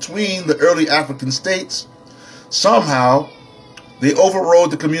trade between the early African states. Somehow, they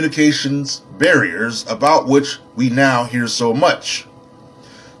overrode the communications barriers about which we now hear so much.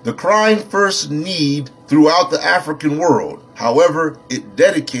 The crying first need throughout the African world, however, is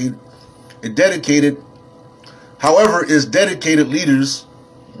dedicated leaders.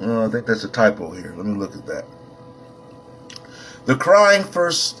 I think that's a typo here. Let me look at that. The crying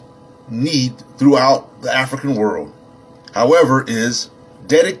first need throughout the African world, however, is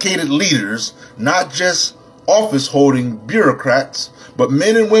dedicated leaders, not just office-holding bureaucrats, but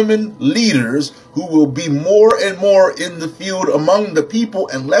men and women leaders who will be more and more in the field among the people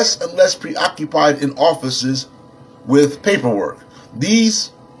and less preoccupied in offices with paperwork.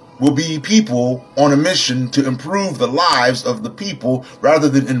 These will be people on a mission to improve the lives of the people rather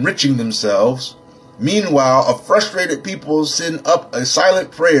than enriching themselves. Meanwhile, a frustrated people send up a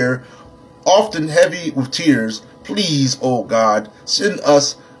silent prayer, often heavy with tears. Please, oh God, send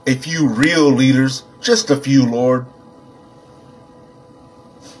us a few real leaders, just a few, Lord.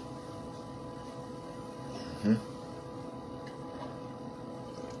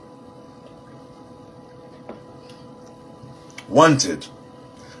 Wanted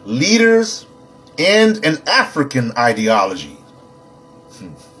leaders and an African ideology.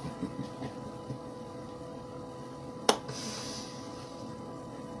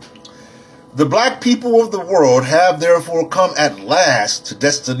 The black people of the world have therefore come at last to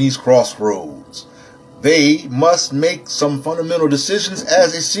destiny's crossroads. They must make some fundamental decisions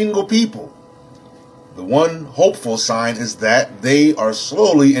as a single people. The one hopeful sign is that they are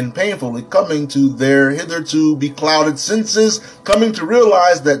slowly and painfully coming to their hitherto beclouded senses, coming to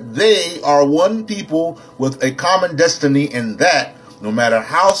realize that they are one people with a common destiny, and that, no matter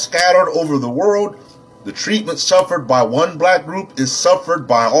how scattered over the world, the treatment suffered by one black group is suffered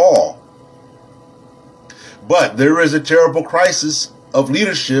by all. But there is a terrible crisis of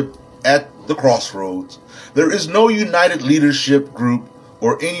leadership at the crossroads. There is no united leadership group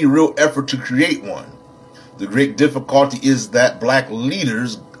or any real effort to create one. The great difficulty is that black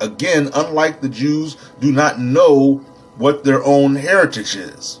leaders, again, unlike the Jews, do not know what their own heritage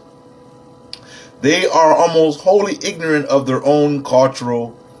is. They are almost wholly ignorant of their own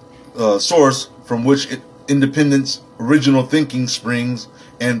cultural source from which independence, original thinking springs,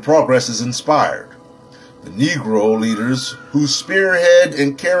 and progress is inspired. The Negro leaders who spearhead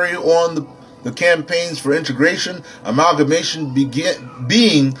and carry on the campaigns for integration, amalgamation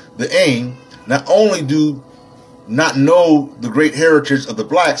being the aim, not only do not know the great heritage of the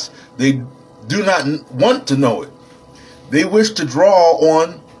blacks, they do not want to know it. They wish to draw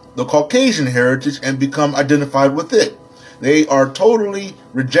on the Caucasian heritage and become identified with it. They are totally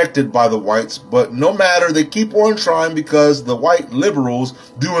rejected by the whites, but no matter, they keep on trying because the white liberals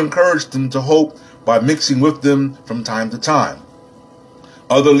do encourage them to hope by mixing with them from time to time.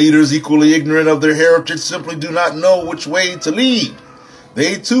 Other leaders, equally ignorant of their heritage, simply do not know which way to lead.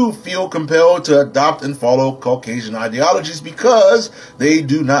 They too feel compelled to adopt and follow Caucasian ideologies because they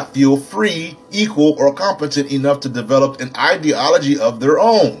do not feel free, equal, or competent enough to develop an ideology of their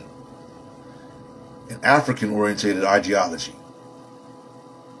own, an African-oriented ideology.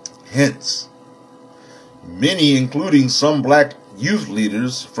 Hence, many, including some black youth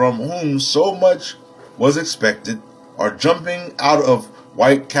leaders from whom so much was expected, are jumping out of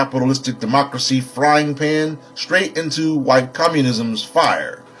white capitalistic democracy frying pan straight into white communism's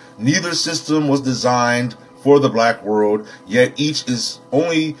fire. Neither system was designed for the black world, yet each is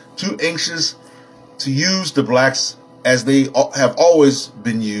only too anxious to use the blacks as they have always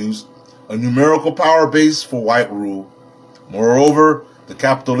been used, a numerical power base for white rule. Moreover, the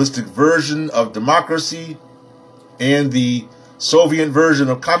capitalistic version of democracy and the Soviet version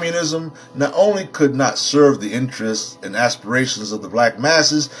of communism not only could not serve the interests and aspirations of the black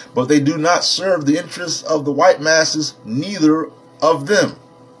masses, but they do not serve the interests of the white masses, neither of them.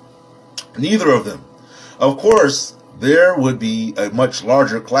 Of course, there would be a much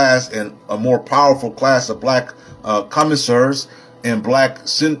larger class and a more powerful class of black commissars and black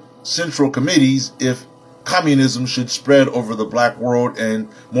central committees if communism should spread over the black world, and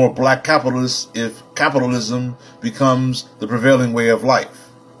more black capitalists if capitalism becomes the prevailing way of life.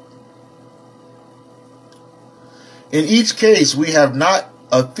 In each case, we have not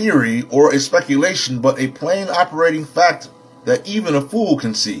a theory or a speculation, but a plain operating fact that even a fool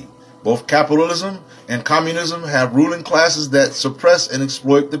can see. Both capitalism and communism have ruling classes that suppress and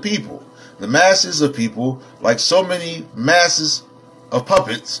exploit the people. The masses of people, like so many masses of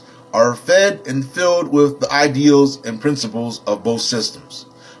puppets, are fed and filled with the ideals and principles of both systems.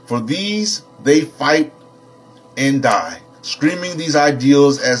 For these, they fight and die, screaming these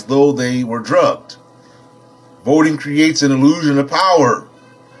ideals as though they were drugged. Voting creates an illusion of power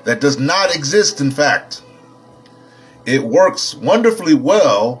that does not exist in fact. It works wonderfully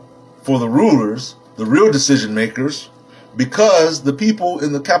well for the rulers, the real decision makers, because the people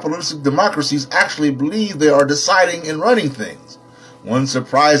in the capitalistic democracies actually believe they are deciding and running things. One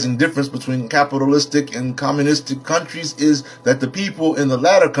surprising difference between capitalistic and communistic countries is that the people in the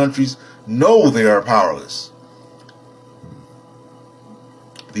latter countries know they are powerless.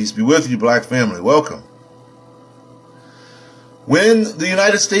 Peace be with you, black family. Welcome. When the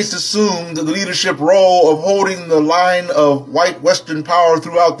United States assumed the leadership role of holding the line of white Western power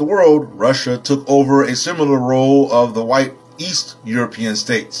throughout the world, Russia took over a similar role of the white East European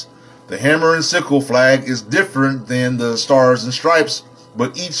states. The hammer and sickle flag is different than the stars and stripes,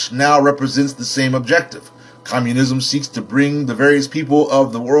 but each now represents the same objective. Communism seeks to bring the various people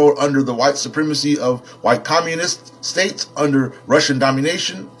of the world under the white supremacy of white communist states under Russian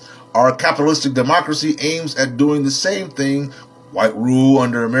domination. Our capitalistic democracy aims at doing the same thing, white rule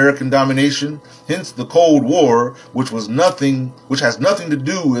under American domination. Hence the Cold War, which has nothing to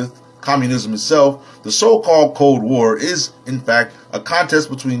do with communism itself. The so-called Cold War is, in fact, a contest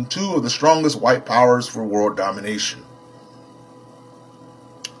between two of the strongest white powers for world domination.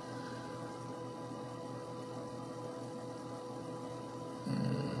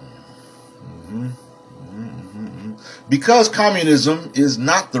 Because communism is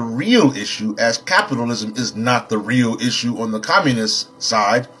not the real issue, as capitalism is not the real issue on the communist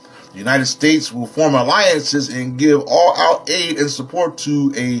side, the United States will form alliances and give all-out aid and support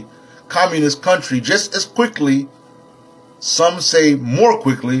to a communist country just as quickly, some say more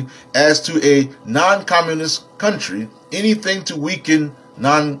quickly, as to a non-communist country, anything to weaken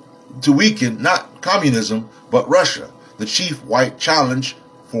not communism, but Russia, the chief white challenge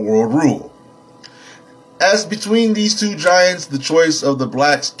for world rule. As between these two giants, the choice of the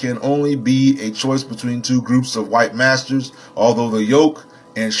blacks can only be a choice between two groups of white masters, although the yoke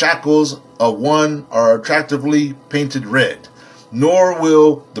and shackles of one are attractively painted red. Nor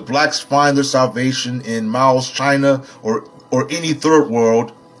will the blacks find their salvation in Mao's China or any third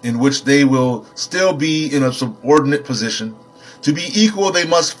world in which they will still be in a subordinate position. To be equal, they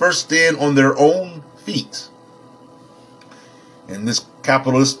must first stand on their own feet. In this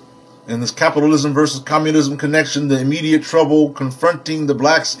capitalism versus communism connection, the immediate trouble confronting the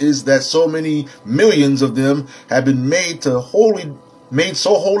blacks is that so many millions of them have been made so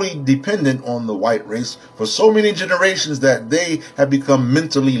wholly dependent on the white race for so many generations that they have become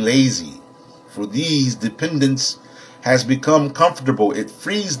mentally lazy. For these, dependence has become comfortable. It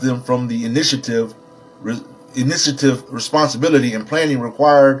frees them from the initiative, responsibility, and planning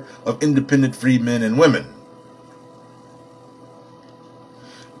required of independent free men and women.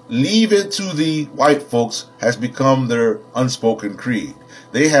 Leave it to the white folks has become their unspoken creed.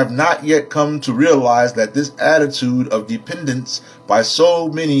 They have not yet come to realize that this attitude of dependence by so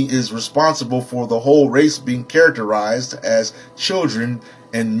many is responsible for the whole race being characterized as children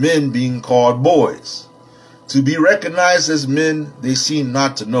and men being called boys. To be recognized as men they seem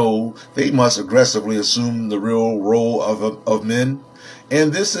not to know, they must aggressively assume the real role of men.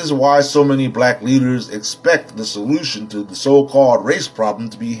 And this is why so many black leaders expect the solution to the so-called race problem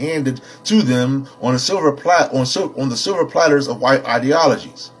to be handed to them on the silver platters of white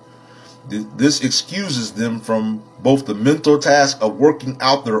ideologies. This excuses them from both the mental task of working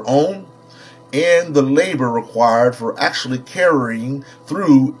out their own and the labor required for actually carrying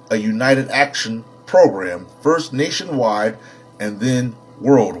through a united action program, first nationwide and then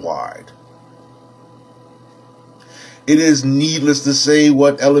worldwide. It is needless to say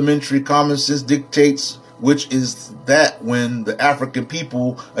what elementary common sense dictates, which is that when the African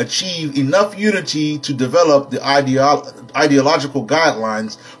people achieve enough unity to develop the ideological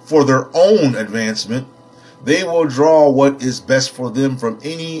guidelines for their own advancement, they will draw what is best for them from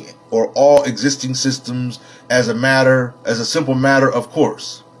any or all existing systems as a simple matter of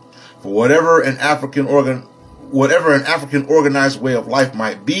course. For whatever an African organized way of life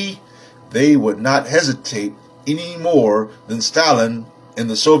might be, they would not hesitate any more than Stalin and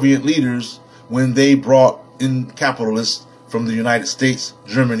the Soviet leaders when they brought in capitalists from the United States,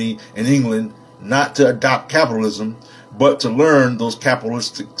 Germany, and England, not to adopt capitalism, but to learn those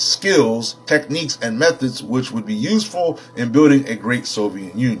capitalistic skills, techniques, and methods which would be useful in building a great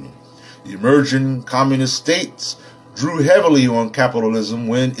Soviet Union. The emerging communist states drew heavily on capitalism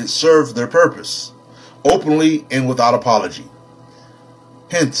when it served their purpose, openly and without apology.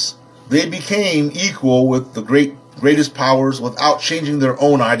 Hence, they became equal with the greatest powers without changing their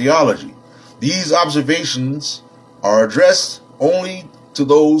own ideology. These observations are addressed only to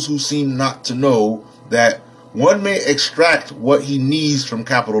those who seem not to know that one may extract what he needs from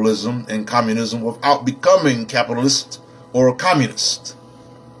capitalism and communism without becoming capitalist or communist.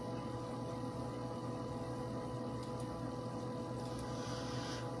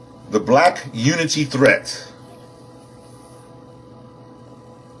 The black unity threat.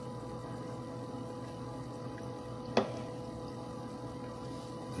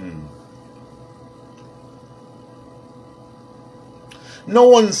 No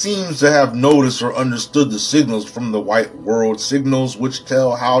one seems to have noticed or understood the signals from the white world, signals which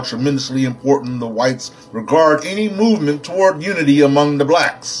tell how tremendously important the whites regard any movement toward unity among the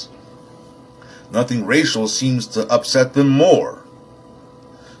blacks. Nothing racial seems to upset them more.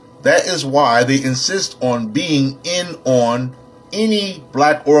 That is why they insist on being in on any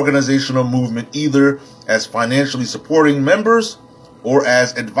black organizational movement, either as financially supporting members or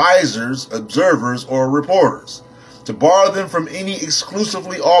as advisors, observers, or reporters. To bar them from any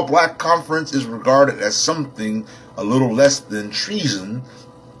exclusively all-black conference is regarded as something a little less than treason,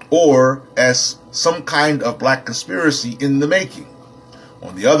 or as some kind of black conspiracy in the making.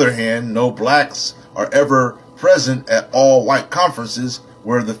 On the other hand, no blacks are ever present at all white conferences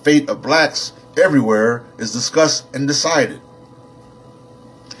where the fate of blacks everywhere is discussed and decided.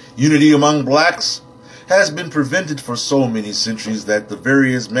 Unity among blacks has been prevented for so many centuries that the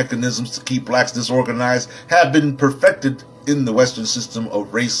various mechanisms to keep blacks disorganized have been perfected in the Western system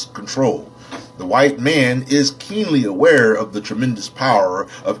of race control. The white man is keenly aware of the tremendous power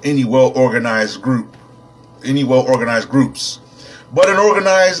of any well-organized groups. But an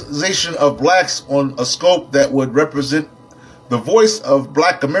organization of blacks on a scope that would represent the voice of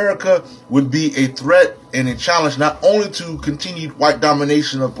Black America would be a threat and a challenge not only to continued white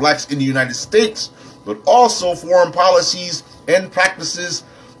domination of blacks in the United States, but also foreign policies and practices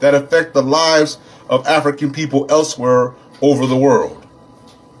that affect the lives of African people elsewhere over the world.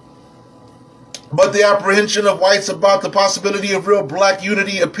 But the apprehension of whites about the possibility of real black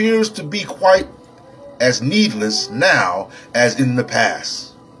unity appears to be quite as needless now as in the past.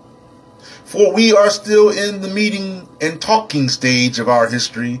 For we are still in the meeting and talking stage of our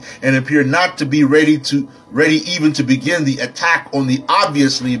history and appear not to be ready even to begin the attack on the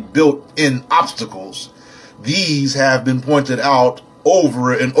obviously built-in obstacles. These have been pointed out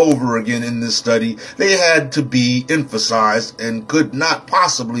over and over again in this study. They had to be emphasized and could not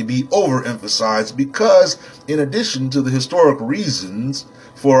possibly be overemphasized because, in addition to the historic reasons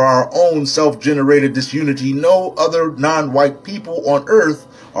for our own self-generated disunity, no other non-white people on earth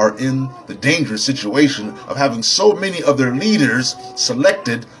are in the dangerous situation of having so many of their leaders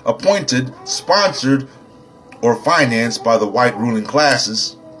selected, appointed, sponsored, or financed by the white ruling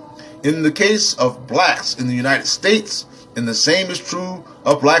classes. In the case of blacks in the United States, and the same is true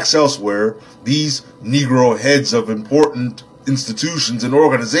of blacks elsewhere, these Negro heads of important institutions and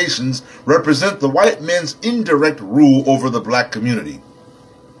organizations represent the white man's indirect rule over the black community.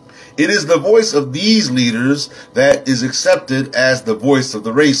 It is the voice of these leaders that is accepted as the voice of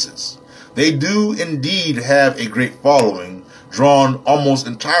the races. They do indeed have a great following, drawn almost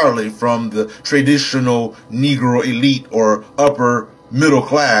entirely from the traditional Negro elite or upper middle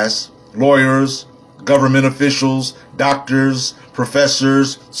class, lawyers, government officials, doctors,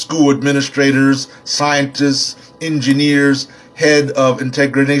 professors, school administrators, scientists, engineers, head of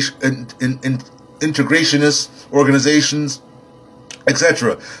integrationist organizations,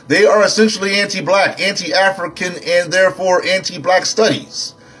 etc. They are essentially anti-black, anti-African, and therefore anti-black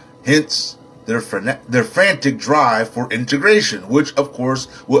studies. Hence, their frantic drive for integration, which, of course,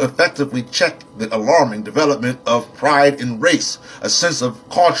 will effectively check the alarming development of pride in race, a sense of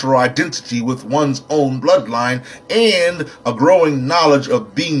cultural identity with one's own bloodline, and a growing knowledge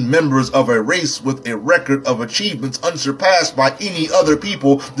of being members of a race with a record of achievements unsurpassed by any other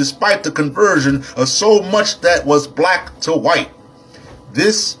people, despite the conversion of so much that was black to white.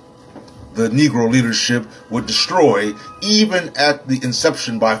 This, the Negro leadership would destroy even at the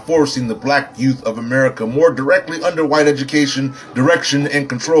inception by forcing the black youth of America more directly under white education, direction, and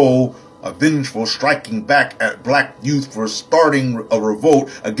control, a vengeful striking back at black youth for starting a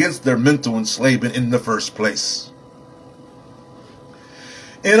revolt against their mental enslavement in the first place.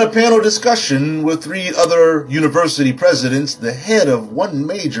 In a panel discussion with 3 other university presidents, the head of one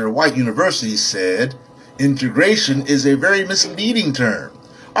major white university said, "Integration is a very misleading term.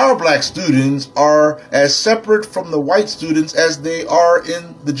 Our black students are as separate from the white students as they are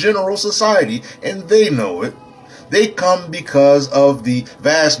in the general society, and they know it. They come because of the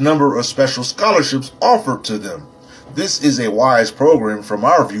vast number of special scholarships offered to them. This is a wise program from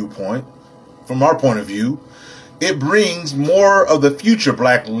our viewpoint, from our point of view. It brings more of the future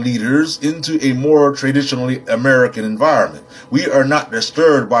black leaders into a more traditionally American environment. We are not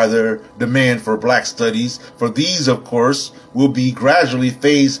disturbed by their demand for black studies, for these, of course, will be gradually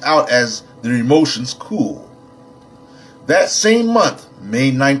phased out as their emotions cool. That same month,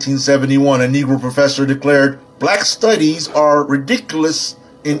 May 1971, a Negro professor declared, "Black studies are ridiculous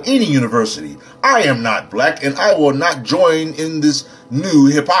in any university. I am not black, and I will not join in this new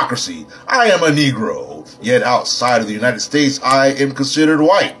hypocrisy. I am a Negro, yet outside of the United States, I am considered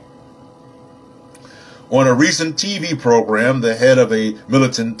white." On a recent TV program, the head of a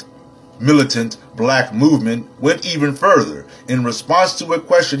militant black movement went even further. In response to a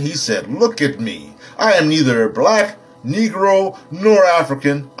question, he said, "Look at me. I am neither black, Negro, nor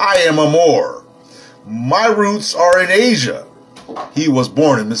African. I am a Moor. My roots are in Asia." He was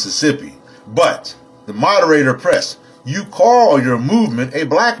born in Mississippi. But the moderator pressed, "You call your movement a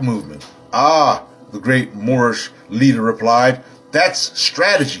black movement." "Ah," the great Moorish leader replied, "that's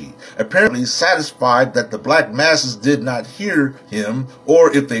strategy." Apparently satisfied that the black masses did not hear him,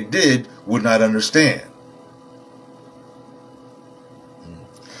 or if they did, would not understand.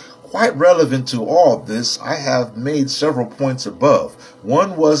 Quite relevant to all this, I have made several points above.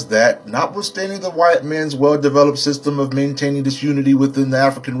 One was that, notwithstanding the white man's well-developed system of maintaining this unity within the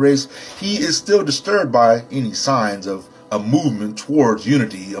African race, he is still disturbed by any signs of a movement towards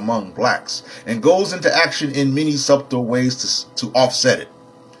unity among blacks, and goes into action in many subtle ways to offset it.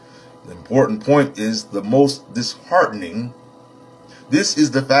 The important point is the most disheartening. This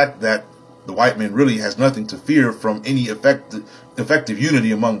is the fact that the white man really has nothing to fear from any effective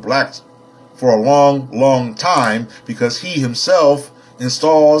unity among blacks for a long time, because he himself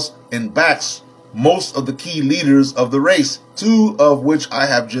installs and backs most of the key leaders of the race, two of which I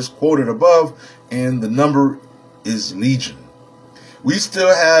have just quoted above, and the number is legion. We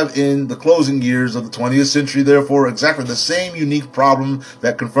still have in the closing years of the 20th century, therefore, exactly the same unique problem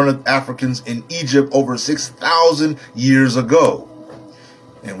that confronted Africans in Egypt over 6,000 years ago.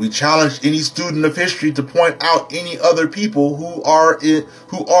 And we challenge any student of history to point out any other people who are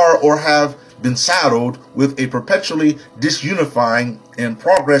or have been saddled with a perpetually disunifying and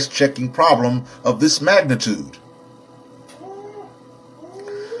progress-checking problem of this magnitude.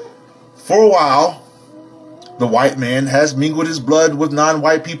 For a while, the white man has mingled his blood with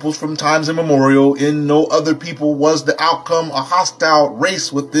non-white peoples from times immemorial. In no other people was the outcome a hostile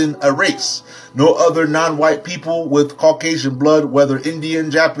race within a race. No other non-white people with Caucasian blood, whether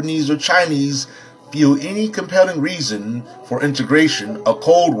Indian, Japanese, or Chinese, feel any compelling reason for integration, a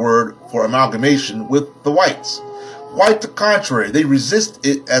code word for amalgamation, with the whites. Quite the contrary, they resist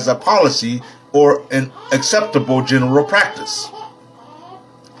it as a policy or an acceptable general practice.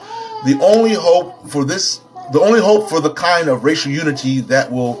 The only hope for the kind of racial unity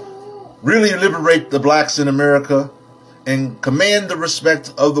that will really liberate the blacks in America and command the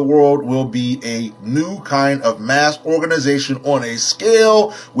respect of the world will be a new kind of mass organization on a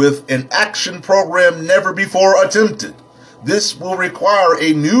scale with an action program never before attempted. This will require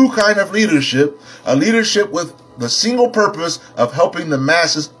a new kind of leadership, a leadership with the single purpose of helping the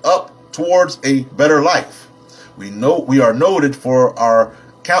masses up towards a better life. We are noted for our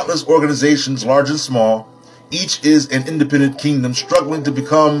countless organizations, large and small. Each is an independent kingdom struggling to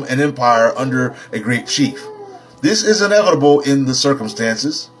become an empire under a great chief. This is inevitable in the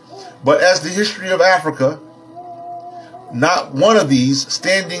circumstances, but as the history of Africa, not one of these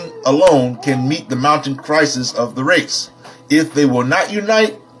standing alone can meet the mounting crisis of the race. If they will not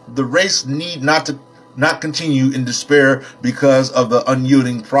unite, the race need not continue in despair because of the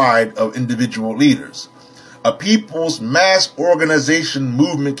unyielding pride of individual leaders. A people's mass organization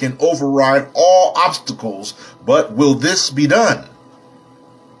movement can override all obstacles, but will this be done?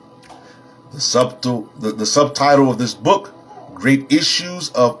 The subtitle of this book, Great Issues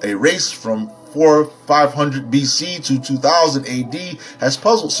of a Race from 500 BC to 2000 AD, has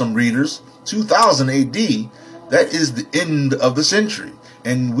puzzled some readers. 2000 AD, that is the end of the century,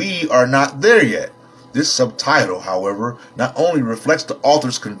 and we are not there yet. This subtitle, however, not only reflects the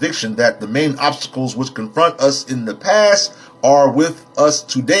author's conviction that the main obstacles which confront us in the past are with us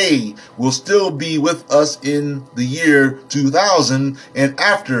today, will still be with us in the year 2000 and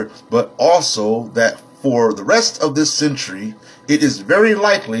after, but also that for the rest of this century, it is very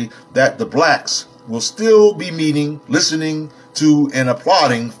likely that the blacks will still be meeting, listening to, and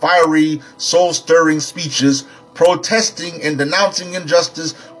applauding fiery, soul-stirring speeches, protesting and denouncing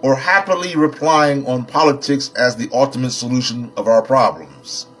injustice, or happily replying on politics as the ultimate solution of our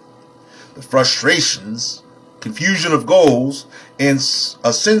problems. The frustrations confusion of goals, and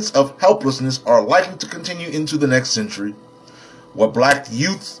a sense of helplessness are likely to continue into the next century. What black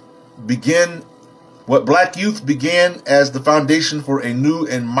youth began as the foundation for a new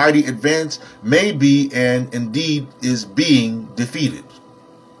and mighty advance may be, and indeed is being, defeated.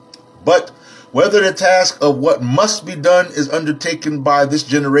 But whether the task of what must be done is undertaken by this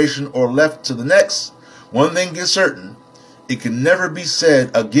generation or left to the next, one thing is certain: it can never be said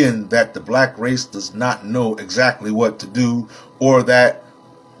again that the black race does not know exactly what to do, or that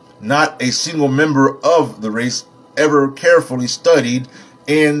not a single member of the race ever carefully studied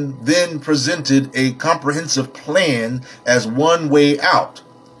and then presented a comprehensive plan as one way out.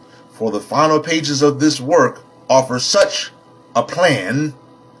 For the final pages of this work offer such a plan.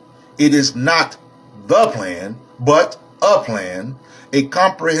 It is not the plan, but a plan, a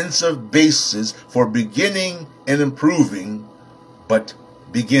comprehensive basis for beginning and improving, but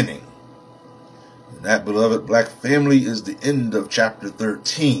beginning. And that, beloved black family, is the end of chapter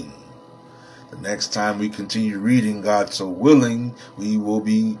 13. The next time we continue reading, God so willing, we will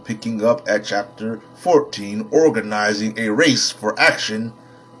be picking up at chapter 14, Organizing a Race for Action.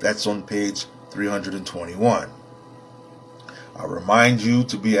 That's on page 321. I remind you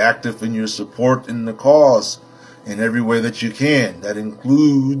to be active in your support in the cause in every way that you can. That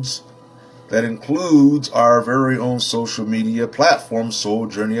includes our very own social media platform,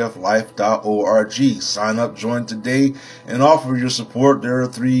 souljourneyoflife.org. Sign up, join today, and offer your support. There are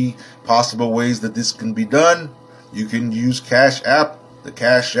 3 possible ways that this can be done. You can use Cash App. The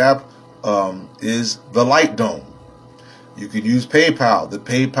Cash App is the Light Dome. You can use PayPal. The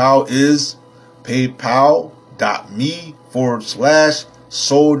PayPal is paypal.me/Soul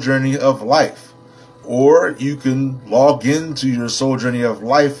Journey of Life. Or you can log into your Soul Journey of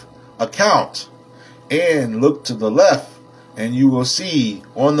Life account and look to the left, and you will see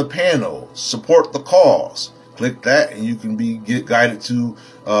on the panel, Support the Cause. Click that and you can get guided to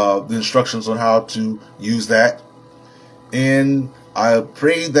the instructions on how to use that. And I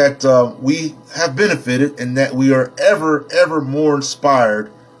pray that we have benefited and that we are ever more inspired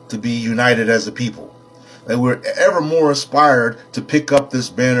to be united as a people. That we're ever more inspired to pick up this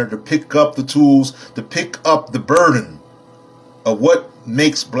banner, to pick up the tools, to pick up the burden of what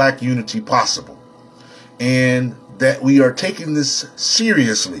makes black unity possible. And that we are taking this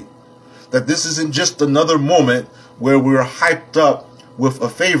seriously. That this isn't just another moment where we're hyped up with a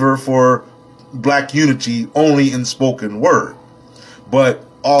favor for black unity only in spoken word, but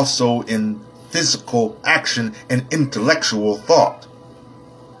also in physical action and intellectual thought.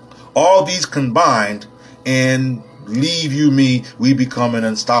 All these combined and leave you me, we become an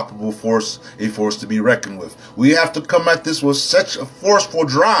unstoppable force, a force to be reckoned with. We have to come at this with such a forceful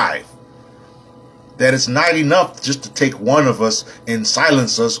drive that it's not enough just to take one of us and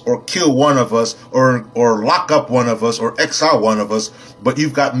silence us or kill one of us or lock up one of us or exile one of us, but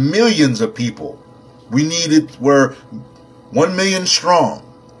you've got millions of people. We need it where 1 million strong,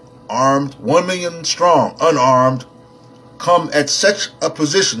 armed, 1 million strong, unarmed, come at such a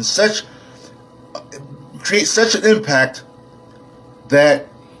position, create such an impact that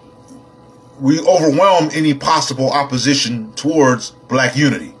we overwhelm any possible opposition towards black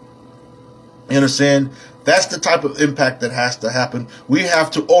unity. You understand? That's the type of impact that has to happen. We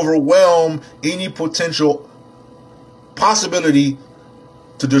have to overwhelm any potential possibility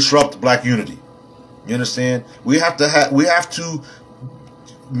to disrupt black unity. You understand? We have to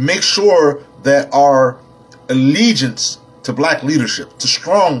make sure that our allegiance to black leadership, to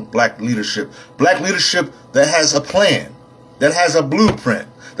strong black leadership that has a plan, that has a blueprint,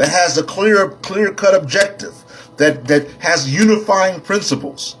 that has a clear-cut objective, that has unifying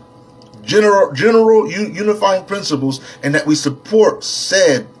principles, general unifying principles, and that we support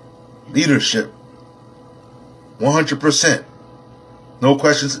said leadership 100%. No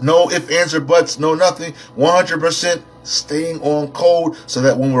questions, no ifs, ands, or buts, no nothing. 100% staying on code, so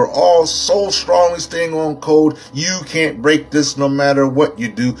that when we're all so strongly staying on code, you can't break this no matter what you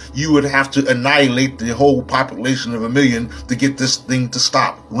do. You would have to annihilate the whole population of 1 million to get this thing to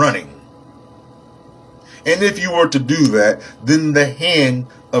stop running. And if you were to do that, then the hand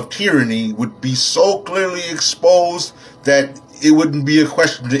of tyranny would be so clearly exposed that it wouldn't be a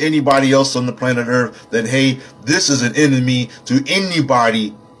question to anybody else on the planet Earth that, hey, this is an enemy to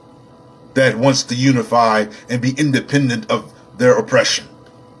anybody that wants to unify and be independent of their oppression.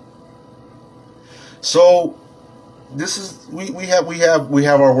 So this is we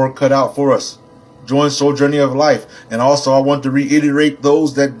have our work cut out for us. Join Soul Journey of Life. And also I want to reiterate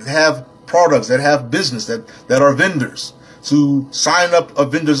those that have products, that have business, that are vendors, to sign up a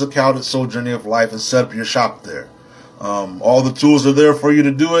vendor's account at Soul Journey of Life and set up your shop there. All the tools are there for you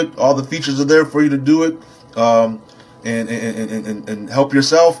to do it. All the features are there for you to do it. and help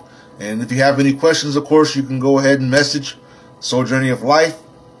yourself. And if you have any questions, of course, you can go ahead and message Soul Journey of Life,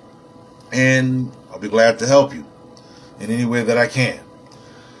 and I'll be glad to help you in any way that I can.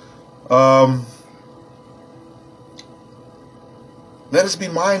 Let us be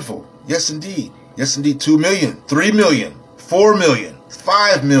mindful. Yes, indeed. Yes, indeed. 2 million, 3 million, 4 million,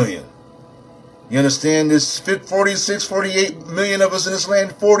 5 million. You understand? There's 46, 48 million of us in this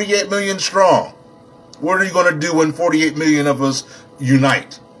land, 48 million strong. What are you going to do when 48 million of us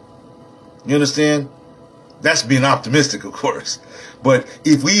unite? You understand? That's being optimistic, of course. But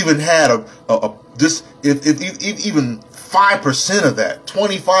if we even had if even 5% of that,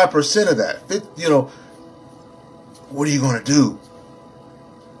 25% of that, what are you going to do?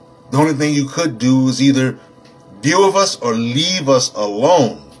 The only thing you could do is either deal with us or leave us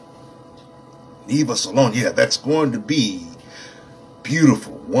alone. Leave us alone. Yeah, that's going to be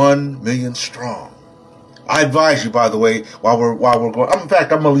beautiful. 1 million strong. I advise you, by the way, while we're going. In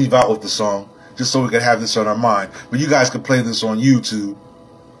fact, I'm gonna leave out with the song just so we can have this on our mind. But you guys can play this on YouTube.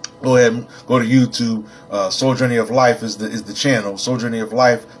 Go ahead and go to YouTube. Soul Journey of Life is the channel. Soul Journey of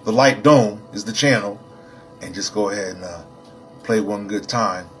Life, the Light Dome is the channel, and just go ahead and play one good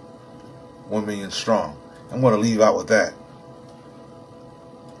time. 1 million strong. I'm going to leave out with that.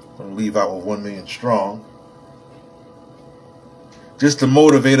 I'm going to leave out with 1 million strong, just to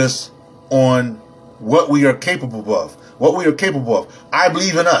motivate us on what we are capable of. What we are capable of. I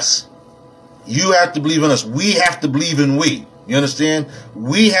believe in us. You have to believe in us. We have to believe in we. You understand?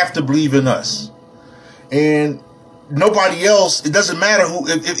 We have to believe in us. And nobody else, it doesn't matter who,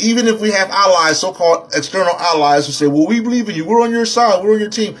 even if we have allies, so-called external allies who say, well, we believe in you. We're on your side. We're on your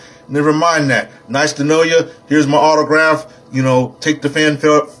team. Never mind that. Nice to know you. Here's my autograph. Take the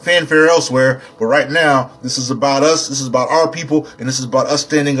fanfare elsewhere. But right now, this is about us. This is about our people. And this is about us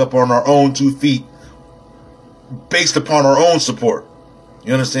standing up on our own 2 feet based upon our own support.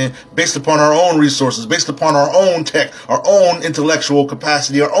 You understand? Based upon our own resources, based upon our own tech, our own intellectual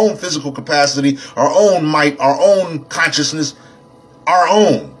capacity, our own physical capacity, our own might, our own consciousness, our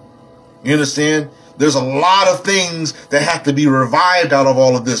own. You understand? There's a lot of things that have to be revived out of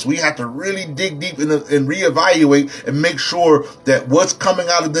all of this. We have to really dig deep and reevaluate and make sure that what's coming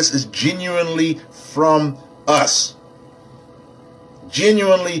out of this is genuinely from us.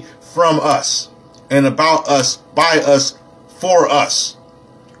 Genuinely from us. And about us, by us, for us.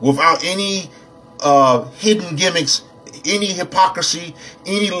 Without any hidden gimmicks, any hypocrisy,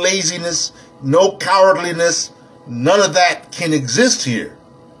 any laziness, no cowardliness. None of that can exist here.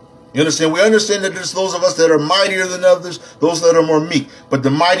 You understand? We understand that there's those of us that are mightier than others, those that are more meek. But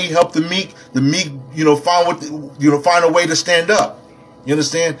the mighty help the meek, find a way to stand up. You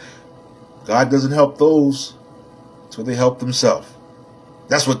understand? God doesn't help those until they help themselves.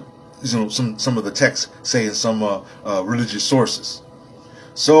 That's what some of the texts say in some religious sources.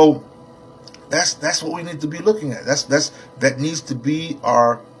 So that's what we need to be looking at. That needs to be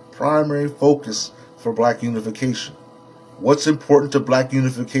our primary focus for black unification. What's important to black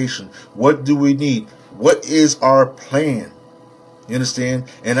unification? What do we need? What is our plan? You understand?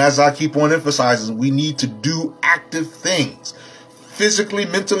 And as I keep on emphasizing, we need to do active things. Physically,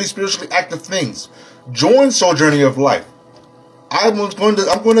 mentally, spiritually active things. Join Soul Journey of Life. I'm going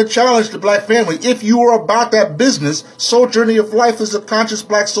to challenge the black family. If you are about that business, Soul Journey of Life is a conscious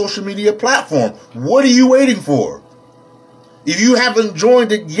black social media platform. What are you waiting for? If you haven't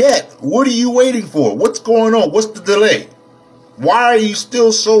joined it yet, what are you waiting for? What's going on? What's the delay? Why are you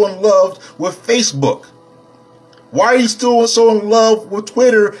still so in love with Facebook? Why are you still so in love with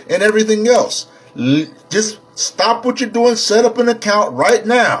Twitter and everything else? Just stop what you're doing. Set up an account right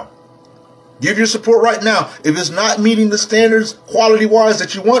now. Give your support right now. If it's not meeting the standards quality-wise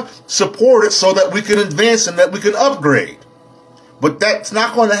that you want, support it so that we can advance and that we can upgrade. But that's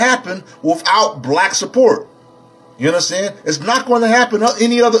not going to happen without black support. You understand? It's not going to happen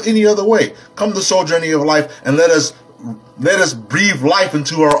any other way. Come to Soul Journey of Life and let us breathe life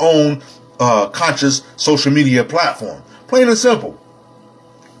into our own conscious social media platform. Plain and simple.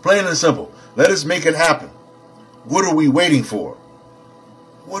 Plain and simple. Let us make it happen. What are we waiting for?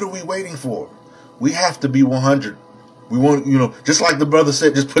 What are we waiting for? We have to be 100. We want, just like the brother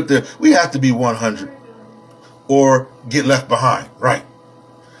said, just put there, we have to be 100 or get left behind. Right.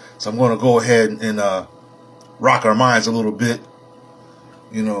 So I'm going to go ahead and rock our minds a little bit,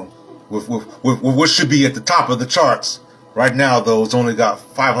 with what should be at the top of the charts. Right now, though, it's only got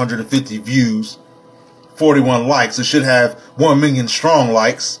 550 views, 41 likes. It should have 1 million strong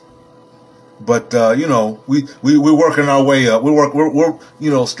likes. But, we're working our way up.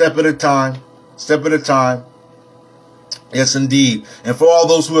 We're step at a time, Yes, indeed. And for all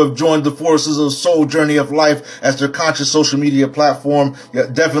those who have joined the forces of Soul Journey of Life as their conscious social media platform, yeah,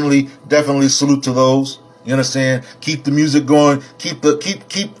 definitely salute to those. You understand? Keep the music going. Keep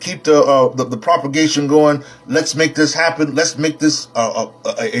the propagation going. Let's make this happen. Let's make this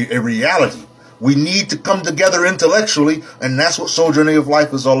a reality. We need to come together intellectually, and that's what Soul Journey of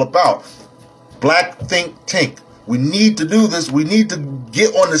Life is all about. Black think tank. We need to do this. We need to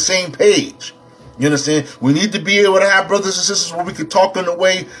get on the same page. You understand? We need to be able to have brothers and sisters where we can talk in a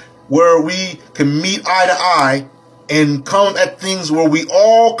way where we can meet eye to eye and come at things where we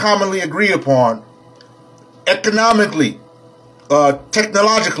all commonly agree upon, economically,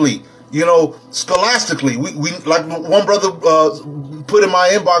 technologically, you know, scholastically. We like one brother put in my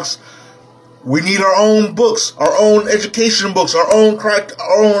inbox, we need our own books, our own education books, our own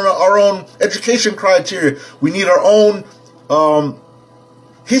education criteria. We need our own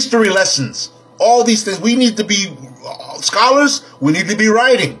history lessons. All these things. We need to be scholars. We need to be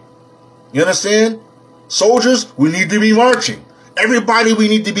writing. You understand? Soldiers, we need to be marching. Everybody, we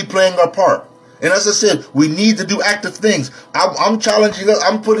need to be playing our part. And as I said, we need to do active things. I'm challenging us.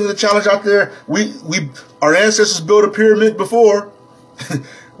 I'm putting the challenge out there. Our ancestors built a pyramid before.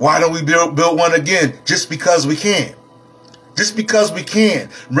 Why don't we build one again? Just because we can. Just because we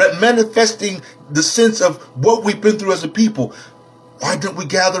can. Manifesting the sense of what we've been through as a people. Why don't we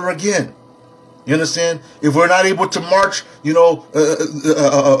gather again? You understand? If we're not able to march, you know,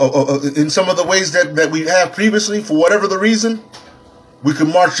 in some of the ways that we have previously, for whatever the reason, we can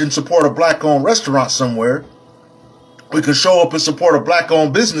march in support of black-owned restaurants somewhere. We can show up and support a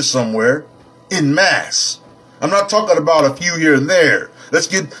black-owned business somewhere in mass. I'm not talking about a few here and there. Let's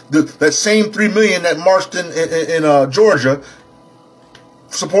get that same 3 million that marched in Georgia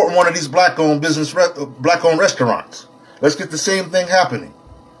supporting one of these black-owned black-owned restaurants. Let's get the same thing happening.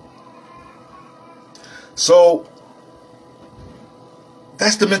 So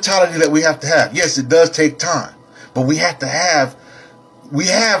that's the mentality that we have to have. Yes, it does take time, but we have,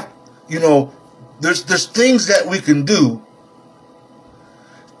 you know, there's things that we can do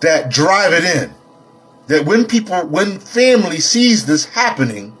that drive it in. That when family sees this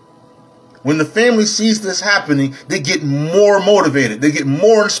happening, when the family sees this happening, they get more motivated. They get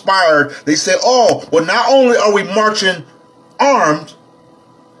more inspired. They say, oh, well, not only are we marching armed,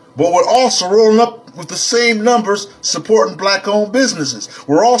 but we're also rolling up with the same numbers supporting black-owned businesses.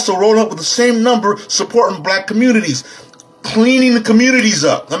 We're also rolling up with the same number supporting black communities, cleaning the communities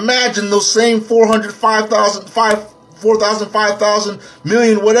up. Imagine those same 4,000, 5,000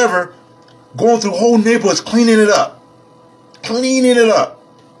 million, whatever, going through whole neighborhoods, cleaning it up. Cleaning it up.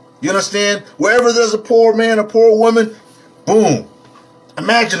 You understand? Wherever there's a poor man, a poor woman, boom.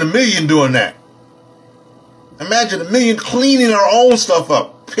 Imagine 1 million doing that. Imagine 1 million cleaning our own stuff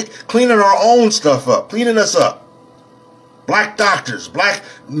up. Cleaning our own stuff up. Cleaning us up. Black doctors, black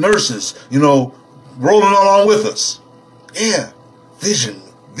nurses, you know, rolling along with us. Yeah. Vision,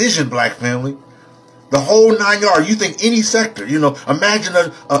 black family. The whole 9 yards. You think any sector, you know, imagine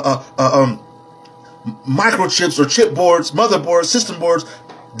microchips or chipboards, motherboards, system boards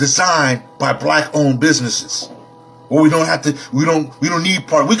designed by black-owned businesses. Well, we don't need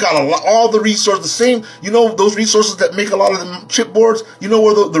part. We got all the resources, the same, you know, those resources that make a lot of the chipboards, you know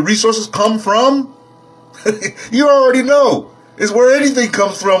where the resources come from? You already know. It's where anything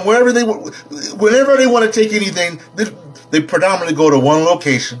comes from. Whenever they want to take anything, they predominantly go to one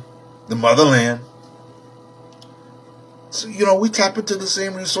location, the motherland. So, you know, we tap into the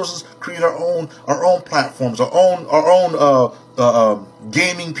same resources, create our own platforms, our own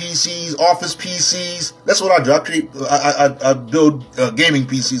gaming PCs, office PCs. That's what I do. I build gaming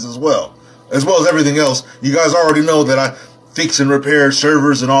PCs as well as everything else. You guys already know that I fix and repair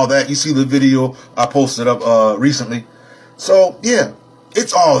servers and all that. You see the video I posted up recently. So yeah,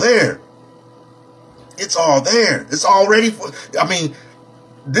 it's all there. It's all there. It's all ready for. I mean,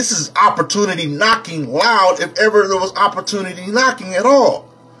 this is opportunity knocking loud, if ever there was opportunity knocking at all.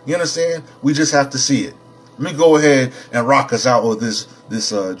 You understand? We just have to see it. Let me go ahead and rock us out with this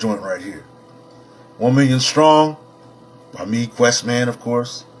joint right here. 1 Million Strong, by me, Questman, of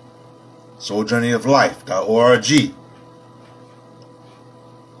course. SoulJourneyOfLife.org.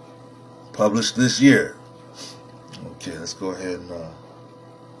 Published this year. Okay, let's go ahead and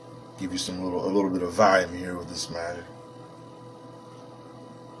give you a little bit of volume here with this matter.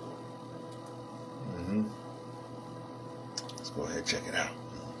 Let's go ahead and check it out.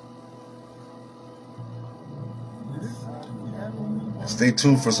 Stay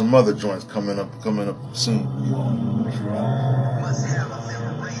tuned for some other joints coming up soon.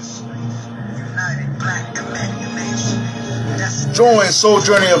 Join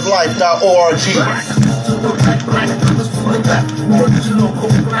SoulJourneyOfLife.org. left. Original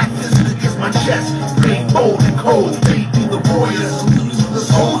cold black fist against my chest. Rain bold and cold, they be the warriors. Salute to the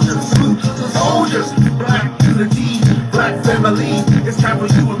soldiers, salute to the soldiers. Black unity, black family. It's time for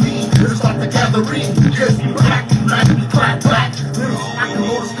you and me to start the gathering. Just be black, black, be black, black. Little I can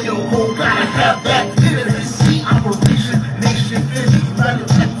roll the scale, cold, gotta have that. NFC operation, nation, united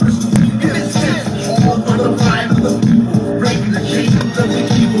black crystal. Innocent, all for the line of the people. Breaking the chains of the